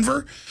on in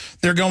Denver.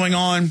 They're going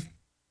on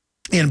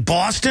in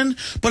Boston,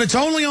 but it's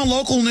only on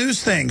local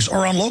news things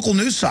or on local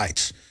news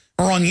sites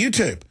or on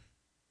YouTube.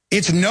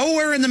 It's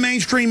nowhere in the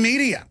mainstream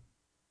media.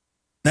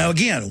 Now,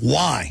 again,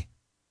 why?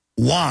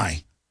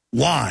 Why?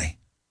 Why?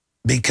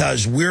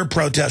 Because we're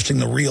protesting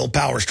the real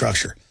power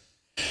structure.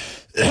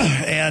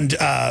 And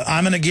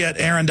I'm going to get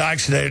Aaron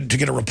Dykes today to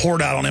get a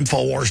report out on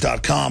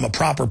Infowars.com, a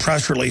proper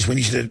press release. We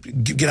need to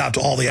get out to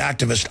all the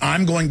activists.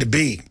 I'm going to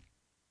be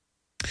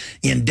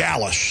in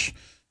Dallas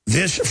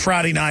this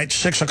Friday night,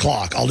 6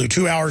 o'clock. I'll do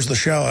 2 hours of the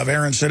show, have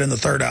Aaron sit in the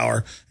third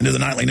hour and do the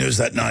nightly news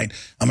that night.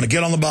 I'm going to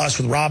get on the bus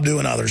with Rob Dew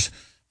and others.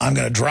 I'm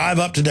going to drive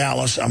up to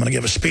Dallas. I'm going to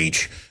give a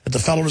speech at the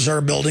Federal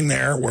Reserve Building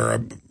there where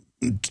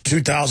in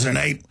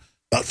 2008,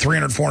 about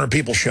 300, 400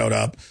 people showed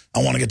up.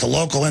 I want to get the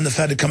local and the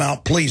Fed to come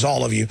out, please,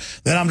 all of you.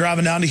 Then I'm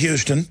driving down to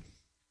Houston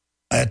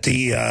at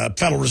the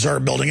Federal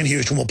Reserve Building in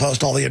Houston. We'll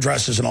post all the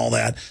addresses and all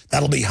that.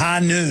 That'll be high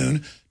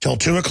noon till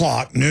 2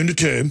 o'clock, noon to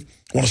 2.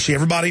 I want to see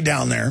everybody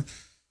down there.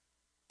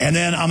 And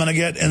then I'm going to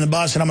get in the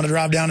bus and I'm going to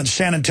drive down to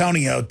San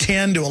Antonio,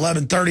 10 to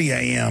 11:30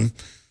 a.m.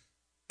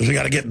 because we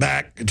got to get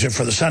back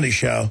for the Sunday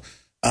show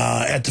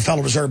at the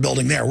Federal Reserve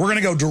Building there. We're going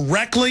to go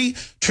directly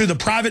to the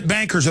private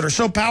bankers that are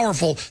so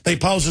powerful they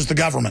pose as the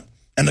government.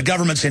 And the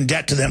government's in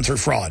debt to them through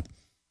fraud.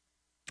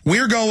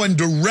 We're going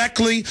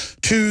directly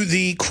to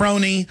the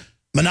crony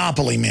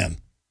monopoly men.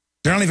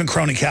 They're not even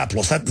crony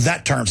capitalists.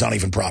 That term's not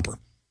even proper.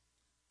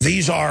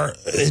 These are,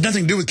 it has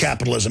nothing to do with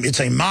capitalism. It's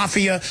a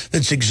mafia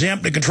that's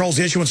exempt and controls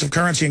the issuance of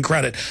currency and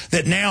credit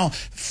that now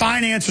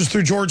finances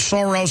through George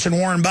Soros and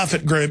Warren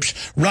Buffett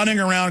groups running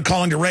around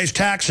calling to raise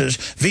taxes,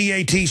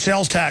 VAT,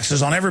 sales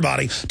taxes on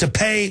everybody to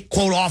pay,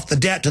 quote, off the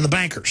debt to the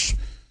bankers.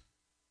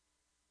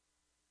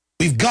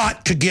 We've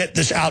got to get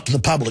this out to the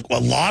public. Well,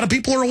 a lot of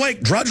people are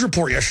awake. Drudge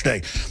Report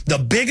yesterday. The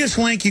biggest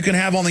link you can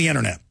have on the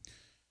internet.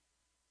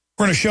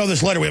 We're going to show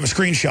this later. We have a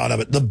screenshot of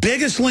it. The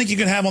biggest link you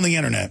can have on the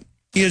internet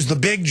is the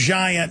big,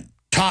 giant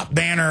top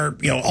banner,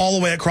 you know, all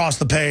the way across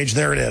the page.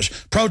 There it is.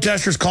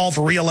 Protesters call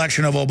for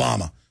re-election of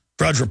Obama.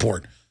 Drudge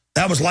Report.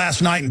 That was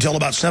last night until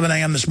about 7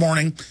 a.m. this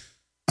morning.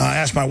 I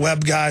asked my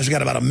web guys. We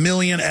got about 1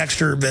 million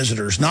extra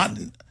visitors. Not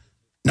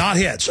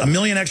hits. 1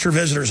 million extra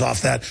visitors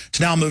off that. It's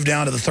now moved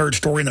down to the third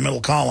story in the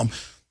middle column.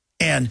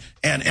 And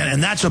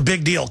that's a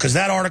big deal because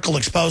that article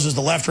exposes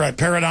the left-right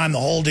paradigm, the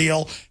whole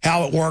deal,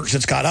 how it works.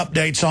 It's got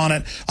updates on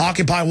it.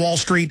 Occupy Wall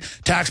Street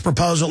tax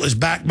proposal is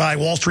backed by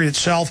Wall Street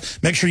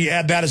itself. Make sure you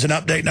add that as an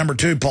update number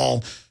 2,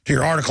 Paul, to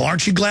your article.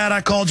 Aren't you glad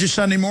I called you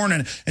Sunday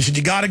morning and said,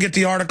 you got to get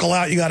the article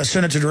out. You got to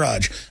send it to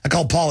Drudge. I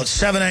called Paul at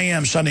 7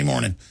 a.m. Sunday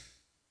morning.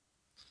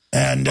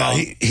 And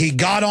he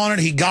got on it.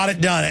 He got it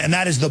done. And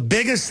that is the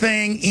biggest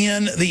thing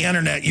in the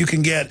internet you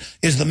can get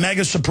is the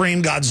Mega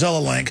Supreme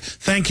Godzilla link.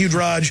 Thank you,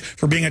 Drudge,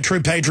 for being a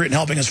true patriot and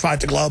helping us fight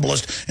the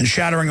globalist and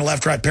shattering the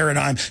left-right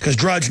paradigm, because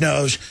Drudge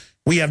knows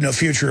we have no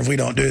future if we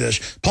don't do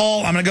this.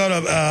 Paul, I'm going to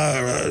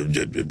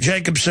go to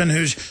Jacobson,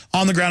 who's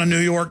on the ground in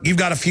New York. You've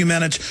got a few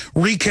minutes.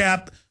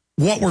 Recap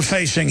what we're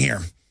facing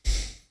here.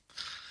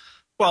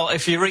 Well,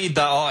 if you read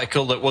that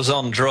article that was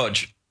on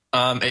Drudge,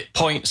 it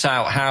points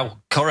out how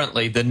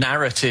currently the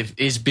narrative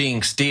is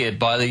being steered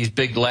by these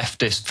big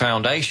leftist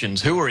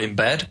foundations who are in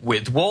bed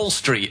with Wall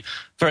Street.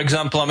 For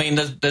example, I mean,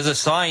 there's a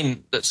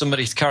sign that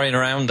somebody's carrying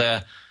around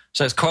there.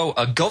 Says, quote,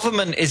 a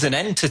government is an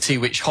entity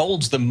which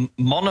holds the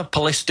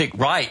monopolistic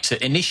right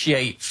to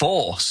initiate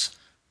force.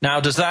 Now,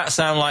 does that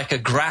sound like a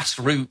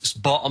grassroots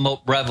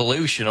bottom-up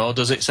revolution, or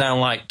does it sound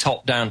like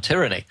top-down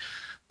tyranny?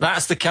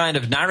 That's the kind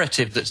of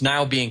narrative that's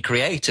now being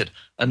created.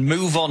 And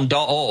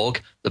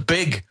MoveOn.org, the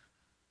big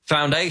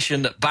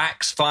foundation that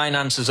backs,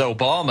 finances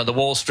Obama, the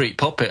Wall Street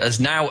puppet, has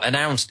now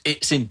announced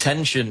its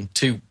intention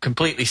to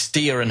completely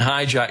steer and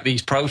hijack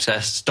these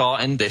protests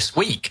starting this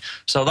week.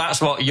 So that's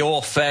what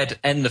your Fed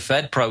and the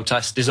Fed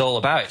protest is all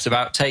about. It's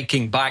about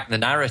taking back the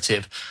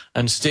narrative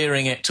and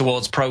steering it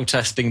towards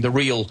protesting the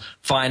real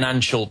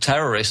financial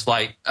terrorists,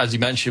 like, as you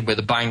mentioned, with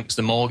the banks,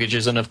 the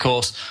mortgages, and, of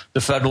course,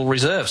 the Federal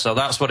Reserve. So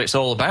that's what it's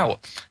all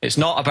about. It's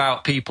not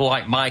about people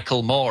like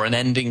Michael Moore and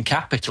ending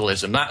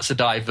capitalism. That's a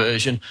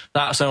diversion.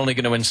 That's only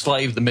going to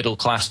enslave the middle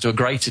class to a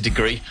greater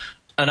degree.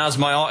 And as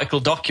my article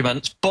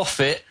documents,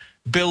 Buffett,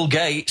 Bill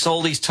Gates,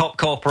 all these top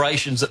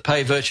corporations that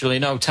pay virtually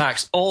no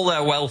tax, all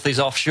their wealth is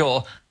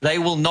offshore. They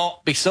will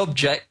not be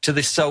subject to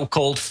this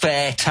so-called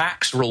fair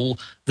tax rule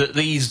that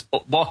these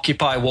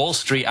Occupy Wall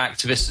Street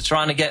activists are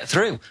trying to get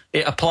through.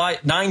 It applies.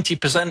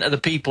 90% of the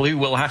people who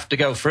will have to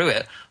go through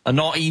it are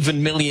not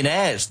even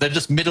millionaires. They're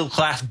just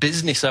middle-class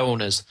business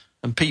owners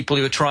and people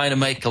who are trying to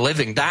make a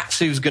living. That's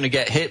who's going to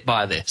get hit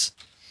by this.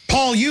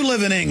 Paul, you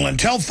live in England.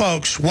 Tell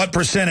folks what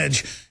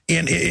percentage,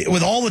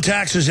 with all the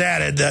taxes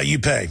added, you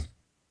pay.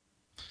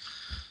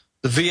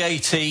 The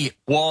VAT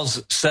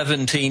was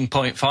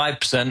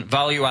 17.5%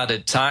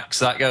 value-added tax.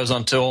 That goes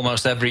on to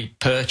almost every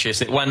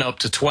purchase. It went up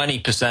to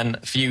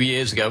 20% a few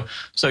years ago.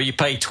 So you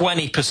pay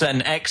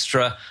 20%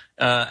 extra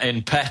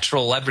in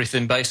petrol,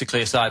 everything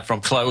basically aside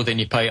from clothing.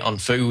 You pay it on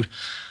food.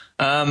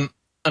 And,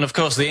 of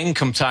course, the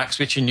income tax,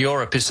 which in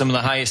Europe is some of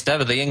the highest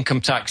ever. The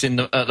income tax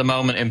at the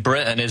moment in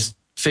Britain is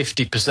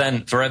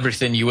 50% for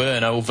everything you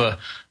earn over,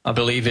 I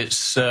believe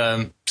it's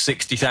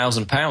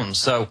 £60,000.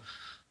 So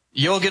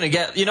you're not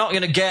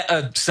going to get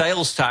a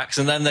sales tax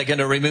and then they're going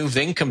to remove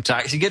the income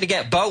tax. You're going to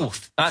get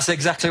both. That's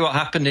exactly what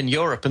happened in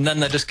Europe, and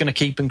then they're just going to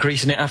keep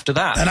increasing it after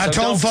that. And I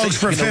told folks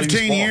for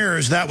 15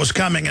 years that was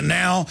coming, and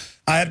now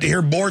I have to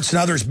hear Bortz and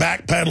others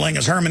backpedaling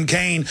as Herman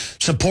Cain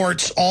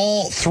supports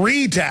all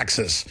three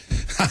taxes.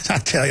 I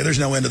tell you, there's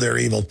no end to their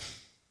evil.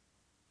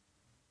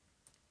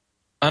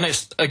 And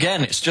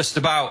it's just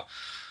about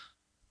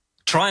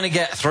trying to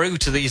get through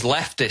to these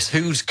leftists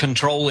who's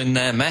controlling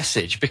their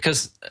message,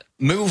 because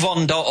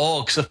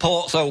MoveOn.org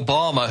supports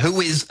Obama, who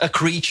is a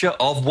creature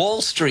of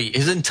Wall Street.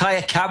 His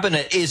entire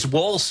cabinet is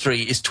Wall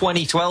Street. His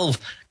 2012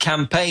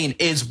 campaign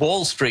is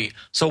Wall Street.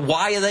 So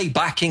why are they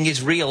backing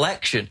his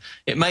re-election?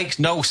 It makes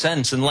no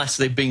sense unless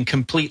they've been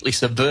completely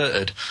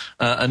subverted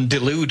and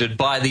deluded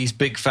by these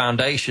big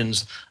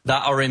foundations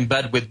that are in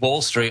bed with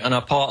Wall Street and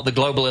are part of the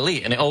global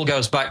elite. And it all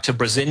goes back to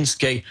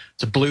Brzezinski,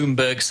 to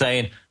Bloomberg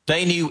saying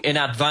they knew in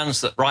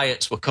advance that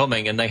riots were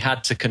coming and they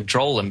had to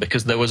control them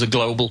because there was a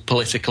global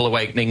political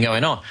awakening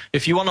going on.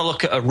 If you want to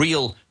look at a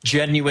real,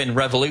 genuine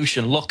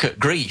revolution, look at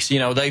Greece. You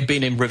know, they've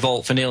been in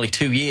revolt for nearly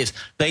 2 years.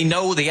 They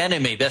know the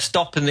enemy. They're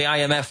stopping the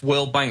IMF,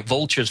 World Bank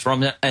vultures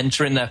from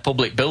entering their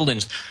public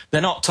buildings.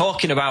 They're not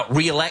talking about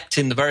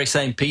re-electing the very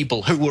same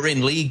people who were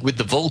in league with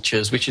the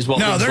vultures, which is what...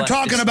 No, they're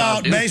talking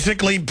about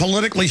basically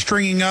politically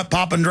stringing up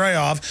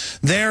Papandreou.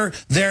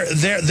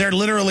 They're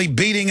literally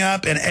beating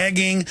up and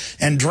egging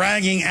and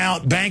dragging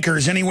out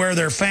bankers anywhere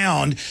they're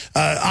found.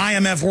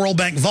 IMF, World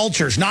Bank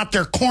vultures, not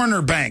their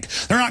corner bank.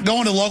 They're not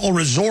going to a local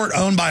resort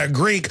owned by a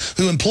Greek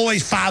who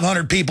employs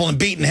 500 people and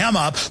beating him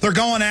up. They're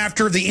going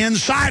after the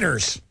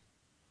insiders.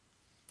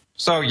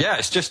 So, yeah,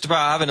 it's just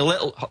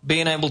about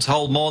being able to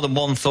hold more than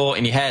one thought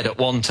in your head at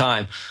one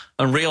time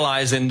and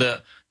realizing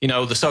that, you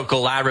know, the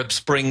so-called Arab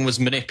Spring was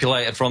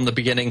manipulated from the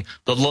beginning.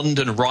 The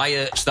London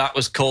riots, that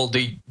was called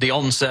the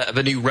onset of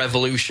a new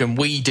revolution.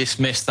 We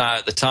dismissed that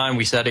at the time.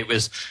 We said it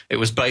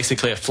was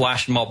basically a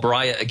flash mob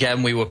riot.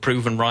 Again, we were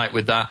proven right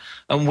with that.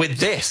 And with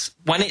this,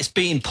 when it's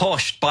being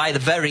pushed by the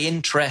very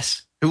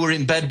interests who are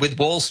in bed with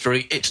Wall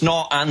Street, it's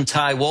not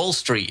anti-Wall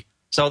Street.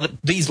 So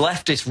these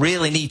leftists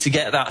really need to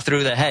get that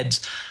through their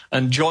heads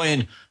and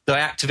join the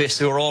activists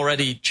who are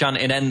already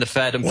chanting "End the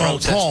Fed" and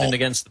protesting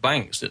against the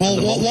banks.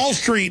 Wall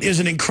Street is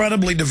an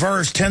incredibly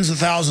diverse tens of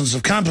thousands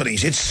of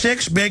companies. It's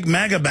 6 big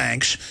mega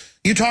banks.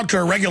 You talk to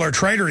a regular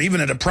trader,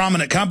 even at a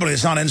prominent company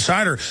that's not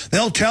insider,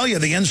 they'll tell you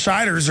the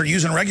insiders are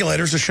using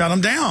regulators to shut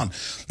them down.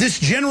 This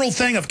general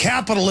thing of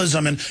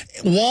capitalism and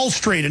Wall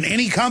Street and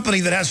any company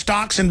that has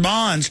stocks and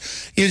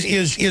bonds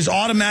is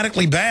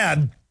automatically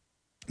bad.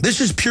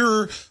 This is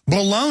pure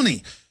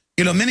baloney.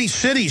 You know, many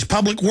cities,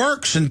 public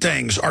works and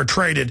things are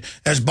traded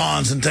as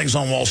bonds and things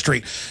on Wall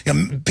Street. You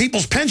know,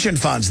 people's pension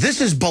funds.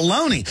 This is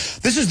baloney.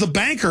 This is the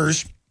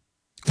bankers,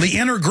 the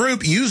inner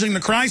group using the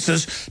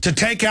crisis to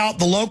take out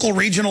the local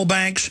regional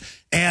banks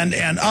and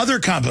other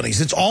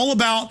companies. It's all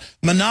about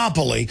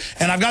monopoly.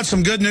 And I've got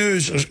some good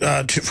news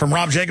from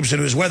Rob Jacobson,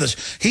 who is with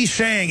us. He's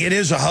saying it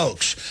is a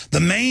hoax. The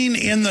main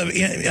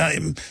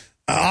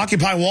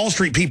Occupy Wall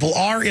Street people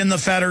are in the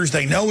fetters.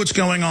 They know what's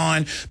going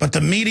on, but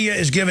the media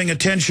is giving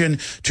attention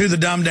to the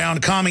dumbed-down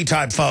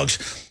commie-type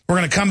folks. We're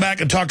going to come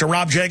back and talk to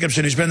Rob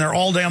Jacobson, who's been there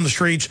all day on the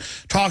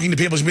streets, talking to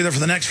people. He's going to be there for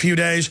the next few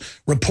days,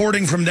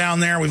 reporting from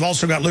down there. We've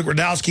also got Luke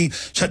Radowski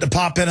set to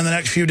pop in the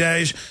next few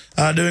days,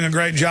 doing a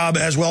great job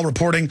as well,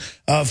 reporting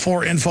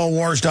for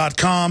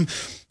Infowars.com.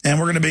 And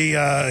we're going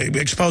to be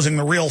exposing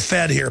the real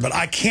Fed here. But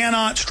I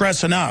cannot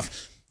stress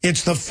enough,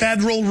 it's the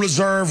Federal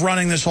Reserve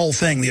running this whole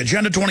thing. The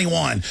Agenda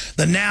 21,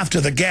 the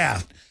NAFTA, the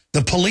GATT,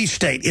 the police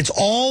state. It's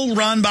all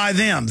run by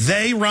them.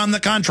 They run the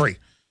country.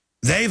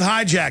 They've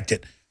hijacked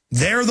it.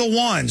 They're the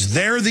ones.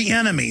 They're the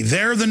enemy.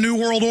 They're the New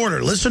World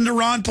Order. Listen to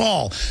Ron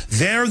Paul.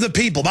 They're the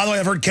people. By the way,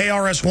 I've heard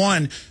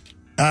KRS-One,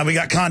 we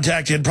got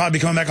contacted, probably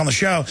coming back on the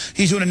show.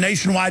 He's doing a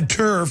nationwide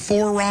tour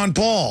for Ron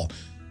Paul.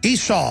 He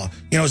saw,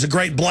 you know, as a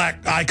great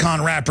black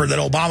icon rapper that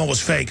Obama was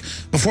fake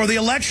before the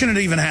election had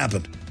even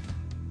happened.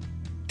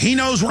 He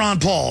knows Ron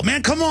Paul.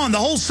 Man, come on. The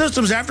whole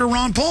system's after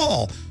Ron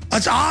Paul.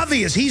 It's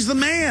obvious. He's the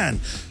man.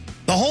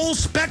 The whole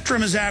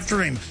spectrum is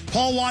after him.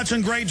 Paul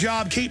Watson, great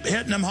job. Keep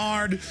hitting him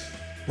hard.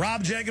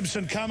 Rob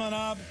Jacobson coming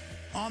up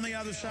on the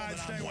other side.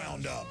 Stay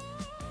wound up.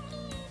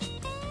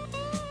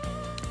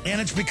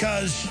 And it's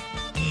because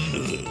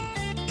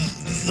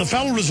the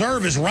Federal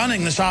Reserve is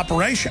running this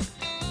operation.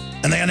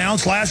 And they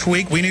announced last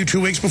week, we knew 2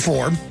 weeks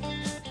before,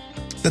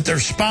 that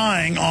they're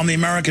spying on the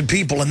American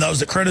people, and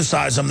those that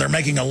criticize them, they're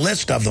making a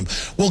list of them.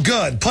 Well,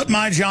 good. Put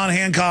my John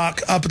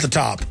Hancock up at the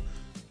top.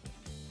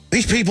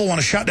 These people want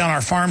to shut down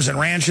our farms and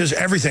ranches,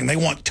 everything. They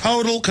want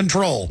total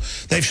control.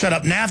 They've set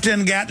up NAFTA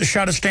and GATT to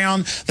shut us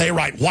down. They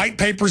write white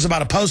papers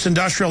about a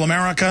post-industrial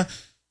America.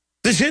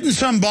 This isn't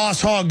some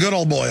boss hog good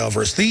old boy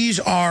over us.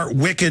 These are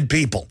wicked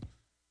people.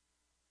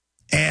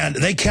 And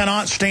they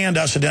cannot stand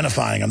us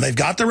identifying them. They've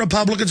got the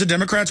Republicans and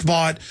Democrats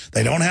bought.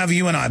 They don't have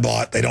you and I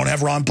bought. They don't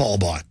have Ron Paul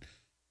bought.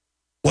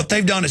 What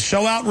they've done is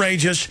so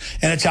outrageous,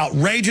 and it's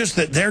outrageous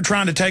that they're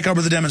trying to take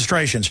over the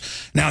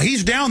demonstrations. Now,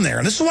 he's down there,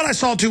 and this is what I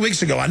saw 2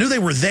 weeks ago. I knew they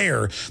were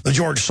there, the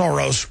George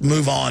Soros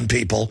move on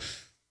people,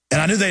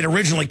 and I knew they'd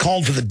originally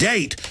called for the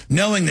date,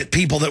 knowing that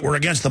people that were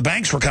against the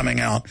banks were coming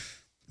out.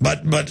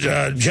 But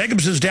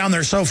Jacobson's down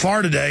there so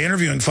far today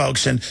interviewing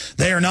folks, and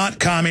they are not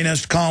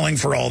communist calling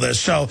for all this.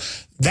 So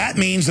that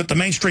means that the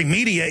mainstream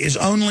media is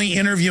only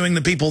interviewing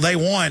the people they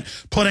want,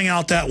 putting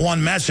out that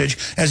one message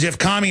as if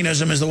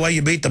communism is the way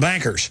you beat the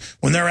bankers,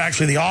 when they're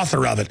actually the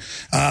author of it.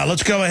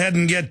 Let's go ahead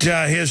and get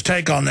his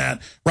take on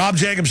that. Rob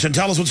Jacobson,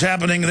 tell us what's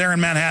happening there in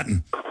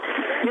Manhattan.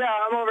 Yeah,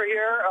 I'm over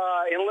here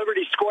in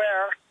Liberty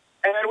Square,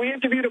 and we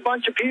interviewed a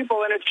bunch of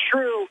people, and it's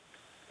true.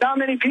 Not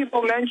many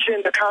people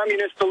mentioned the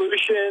communist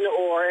solution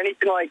or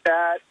anything like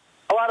that.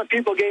 A lot of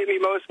people gave me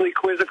mostly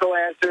quizzical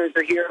answers.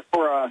 They're here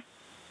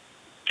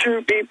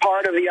to be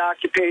part of the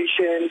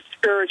occupation,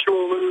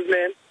 spiritual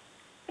movement.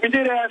 We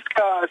did ask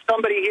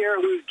somebody here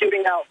who's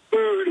giving out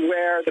food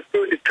where the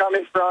food is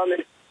coming from,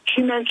 and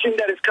she mentioned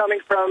that it's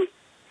coming from,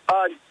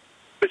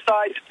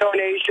 besides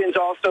donations,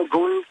 also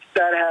groups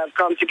that have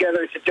come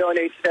together to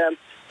donate to them.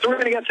 So we're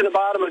going to get to the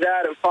bottom of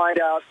that and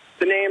find out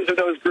the names of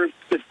those groups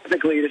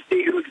specifically to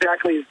see who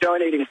exactly is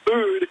donating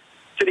food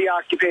to the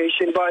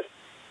occupation. But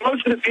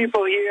most of the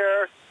people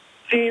here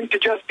seem to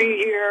just be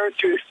here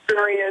to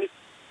experience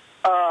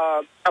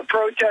a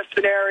protest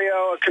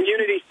scenario, a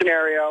community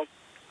scenario.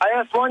 I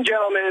asked one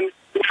gentleman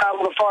who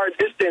traveled a far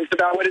distance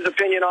about what his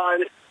opinion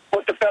on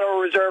what the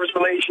Federal Reserve's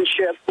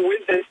relationship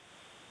with this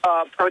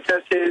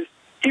protest is.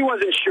 He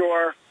wasn't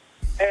sure.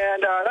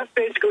 And that's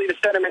basically the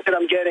sentiment that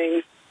I'm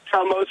getting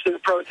from most of the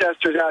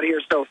protesters out here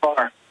so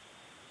far.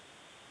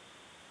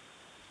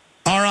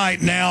 All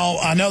right, now,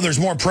 I know there's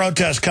more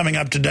protests coming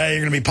up today.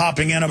 You're going to be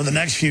popping in over the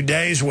next few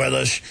days with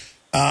us.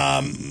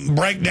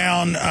 Break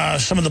down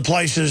some of the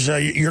places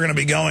you're going to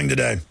be going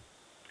today.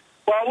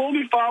 Well, we'll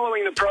be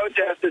following the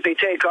protests as they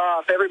take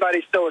off.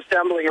 Everybody's still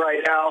assembling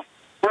right now.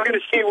 We're going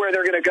to see where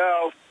they're going to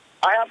go.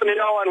 I happen to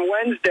know on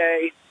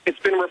Wednesday it's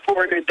been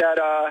reported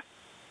that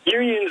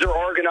unions are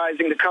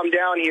organizing to come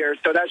down here,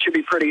 so that should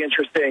be pretty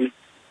interesting.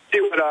 See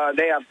what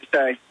they have to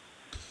say.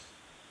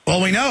 Well,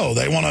 we know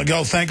they want to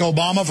go thank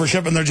Obama for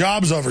shipping their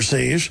jobs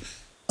overseas,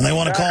 and they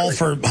want to call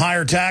for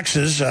higher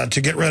taxes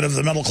to get rid of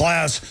the middle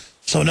class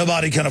so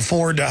nobody can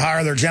afford to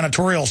hire their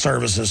janitorial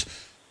services.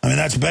 I mean,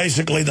 that's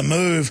basically the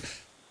move.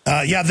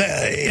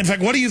 In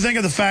fact, what do you think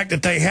of the fact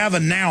that they have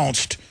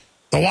announced,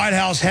 the White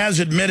House has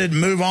admitted,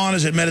 Move On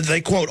has admitted,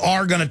 they, quote,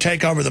 are going to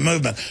take over the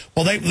movement?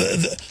 Well,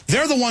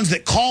 they're the ones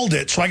that called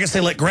it, so I guess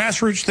they let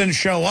grassroots then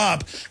show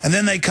up, and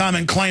then they come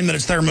and claim that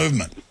it's their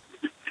movement.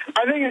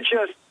 I think it's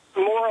just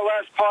more or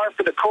less par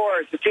for the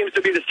course. It seems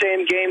to be the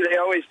same game they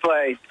always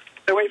play.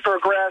 They wait for a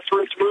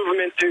grassroots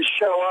movement to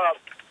show up.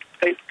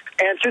 They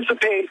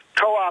anticipate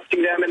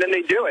co-opting them, and then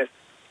they do it.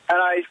 And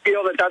I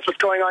feel that that's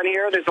what's going on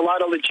here. There's a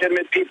lot of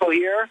legitimate people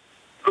here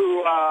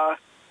who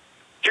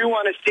do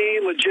want to see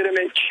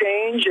legitimate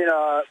change,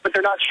 but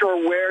they're not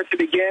sure where to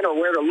begin or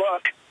where to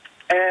look.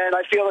 And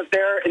I feel that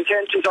their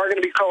intentions are going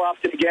to be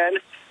co-opted again.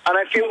 And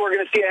I feel we're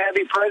going to see a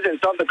heavy presence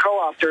of the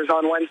co-opters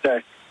on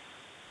Wednesday.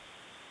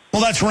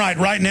 Well, that's right.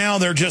 Right now,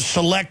 they're just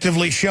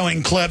selectively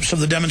showing clips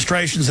of the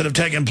demonstrations that have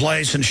taken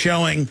place and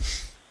showing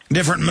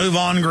different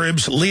move-on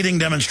groups leading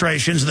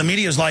demonstrations. The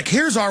media is like,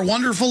 here's our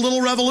wonderful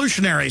little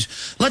revolutionaries.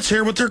 Let's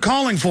hear what they're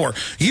calling for.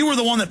 You were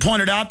the one that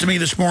pointed out to me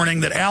this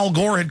morning that Al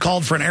Gore had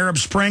called for an Arab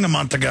Spring a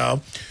month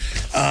ago.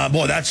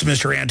 Boy, that's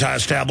Mr.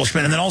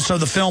 Anti-Establishment. And then also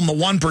the film The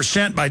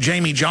 1% by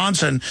Jamie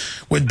Johnson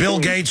with Bill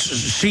Gates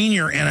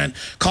Sr. in it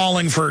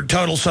calling for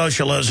total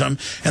socialism.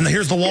 And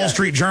here's the Wall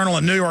Street Journal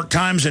and New York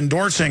Times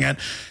endorsing it.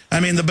 I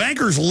mean, the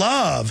bankers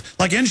love,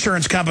 like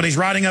insurance companies,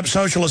 writing up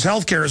socialist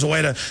health care as a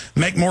way to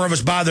make more of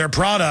us buy their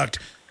product.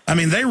 I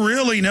mean, they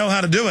really know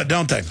how to do it,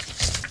 don't they?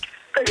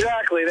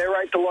 Exactly. They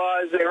write the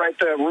laws, they write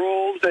the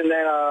rules, and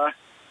then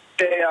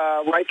they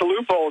write the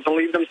loopholes and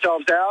leave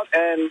themselves out.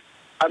 And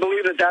I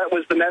believe that that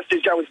was the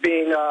message that was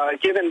being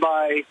given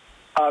by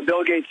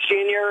Bill Gates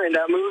Sr. in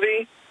that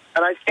movie.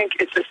 And I think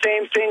it's the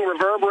same thing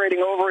reverberating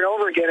over and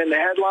over again in the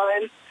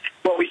headlines.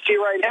 What we see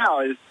right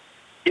now is,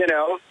 you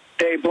know,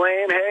 they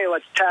blame, hey,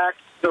 let's tax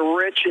the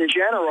rich in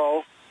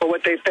general, but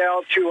what they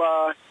fail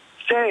to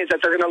say is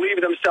that they're going to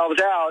leave themselves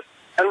out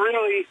and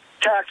really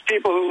tax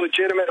people who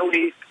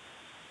legitimately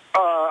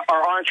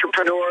are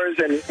entrepreneurs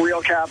and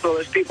real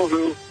capitalists, people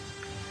who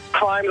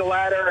climbed the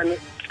ladder and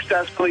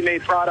successfully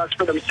made products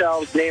for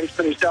themselves, names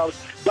for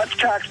themselves. Let's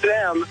tax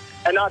them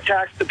and not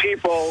tax the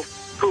people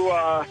who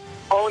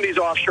own these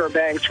offshore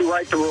banks, who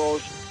write the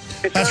rules.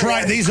 That's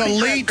right. These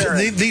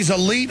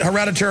elite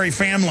hereditary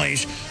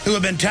families who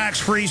have been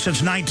tax-free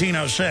since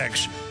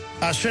 1906,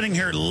 sitting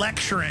here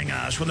lecturing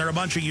us when they're a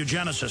bunch of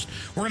eugenicists.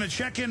 We're going to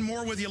check in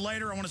more with you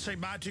later. I want to say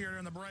bye to you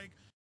during the break.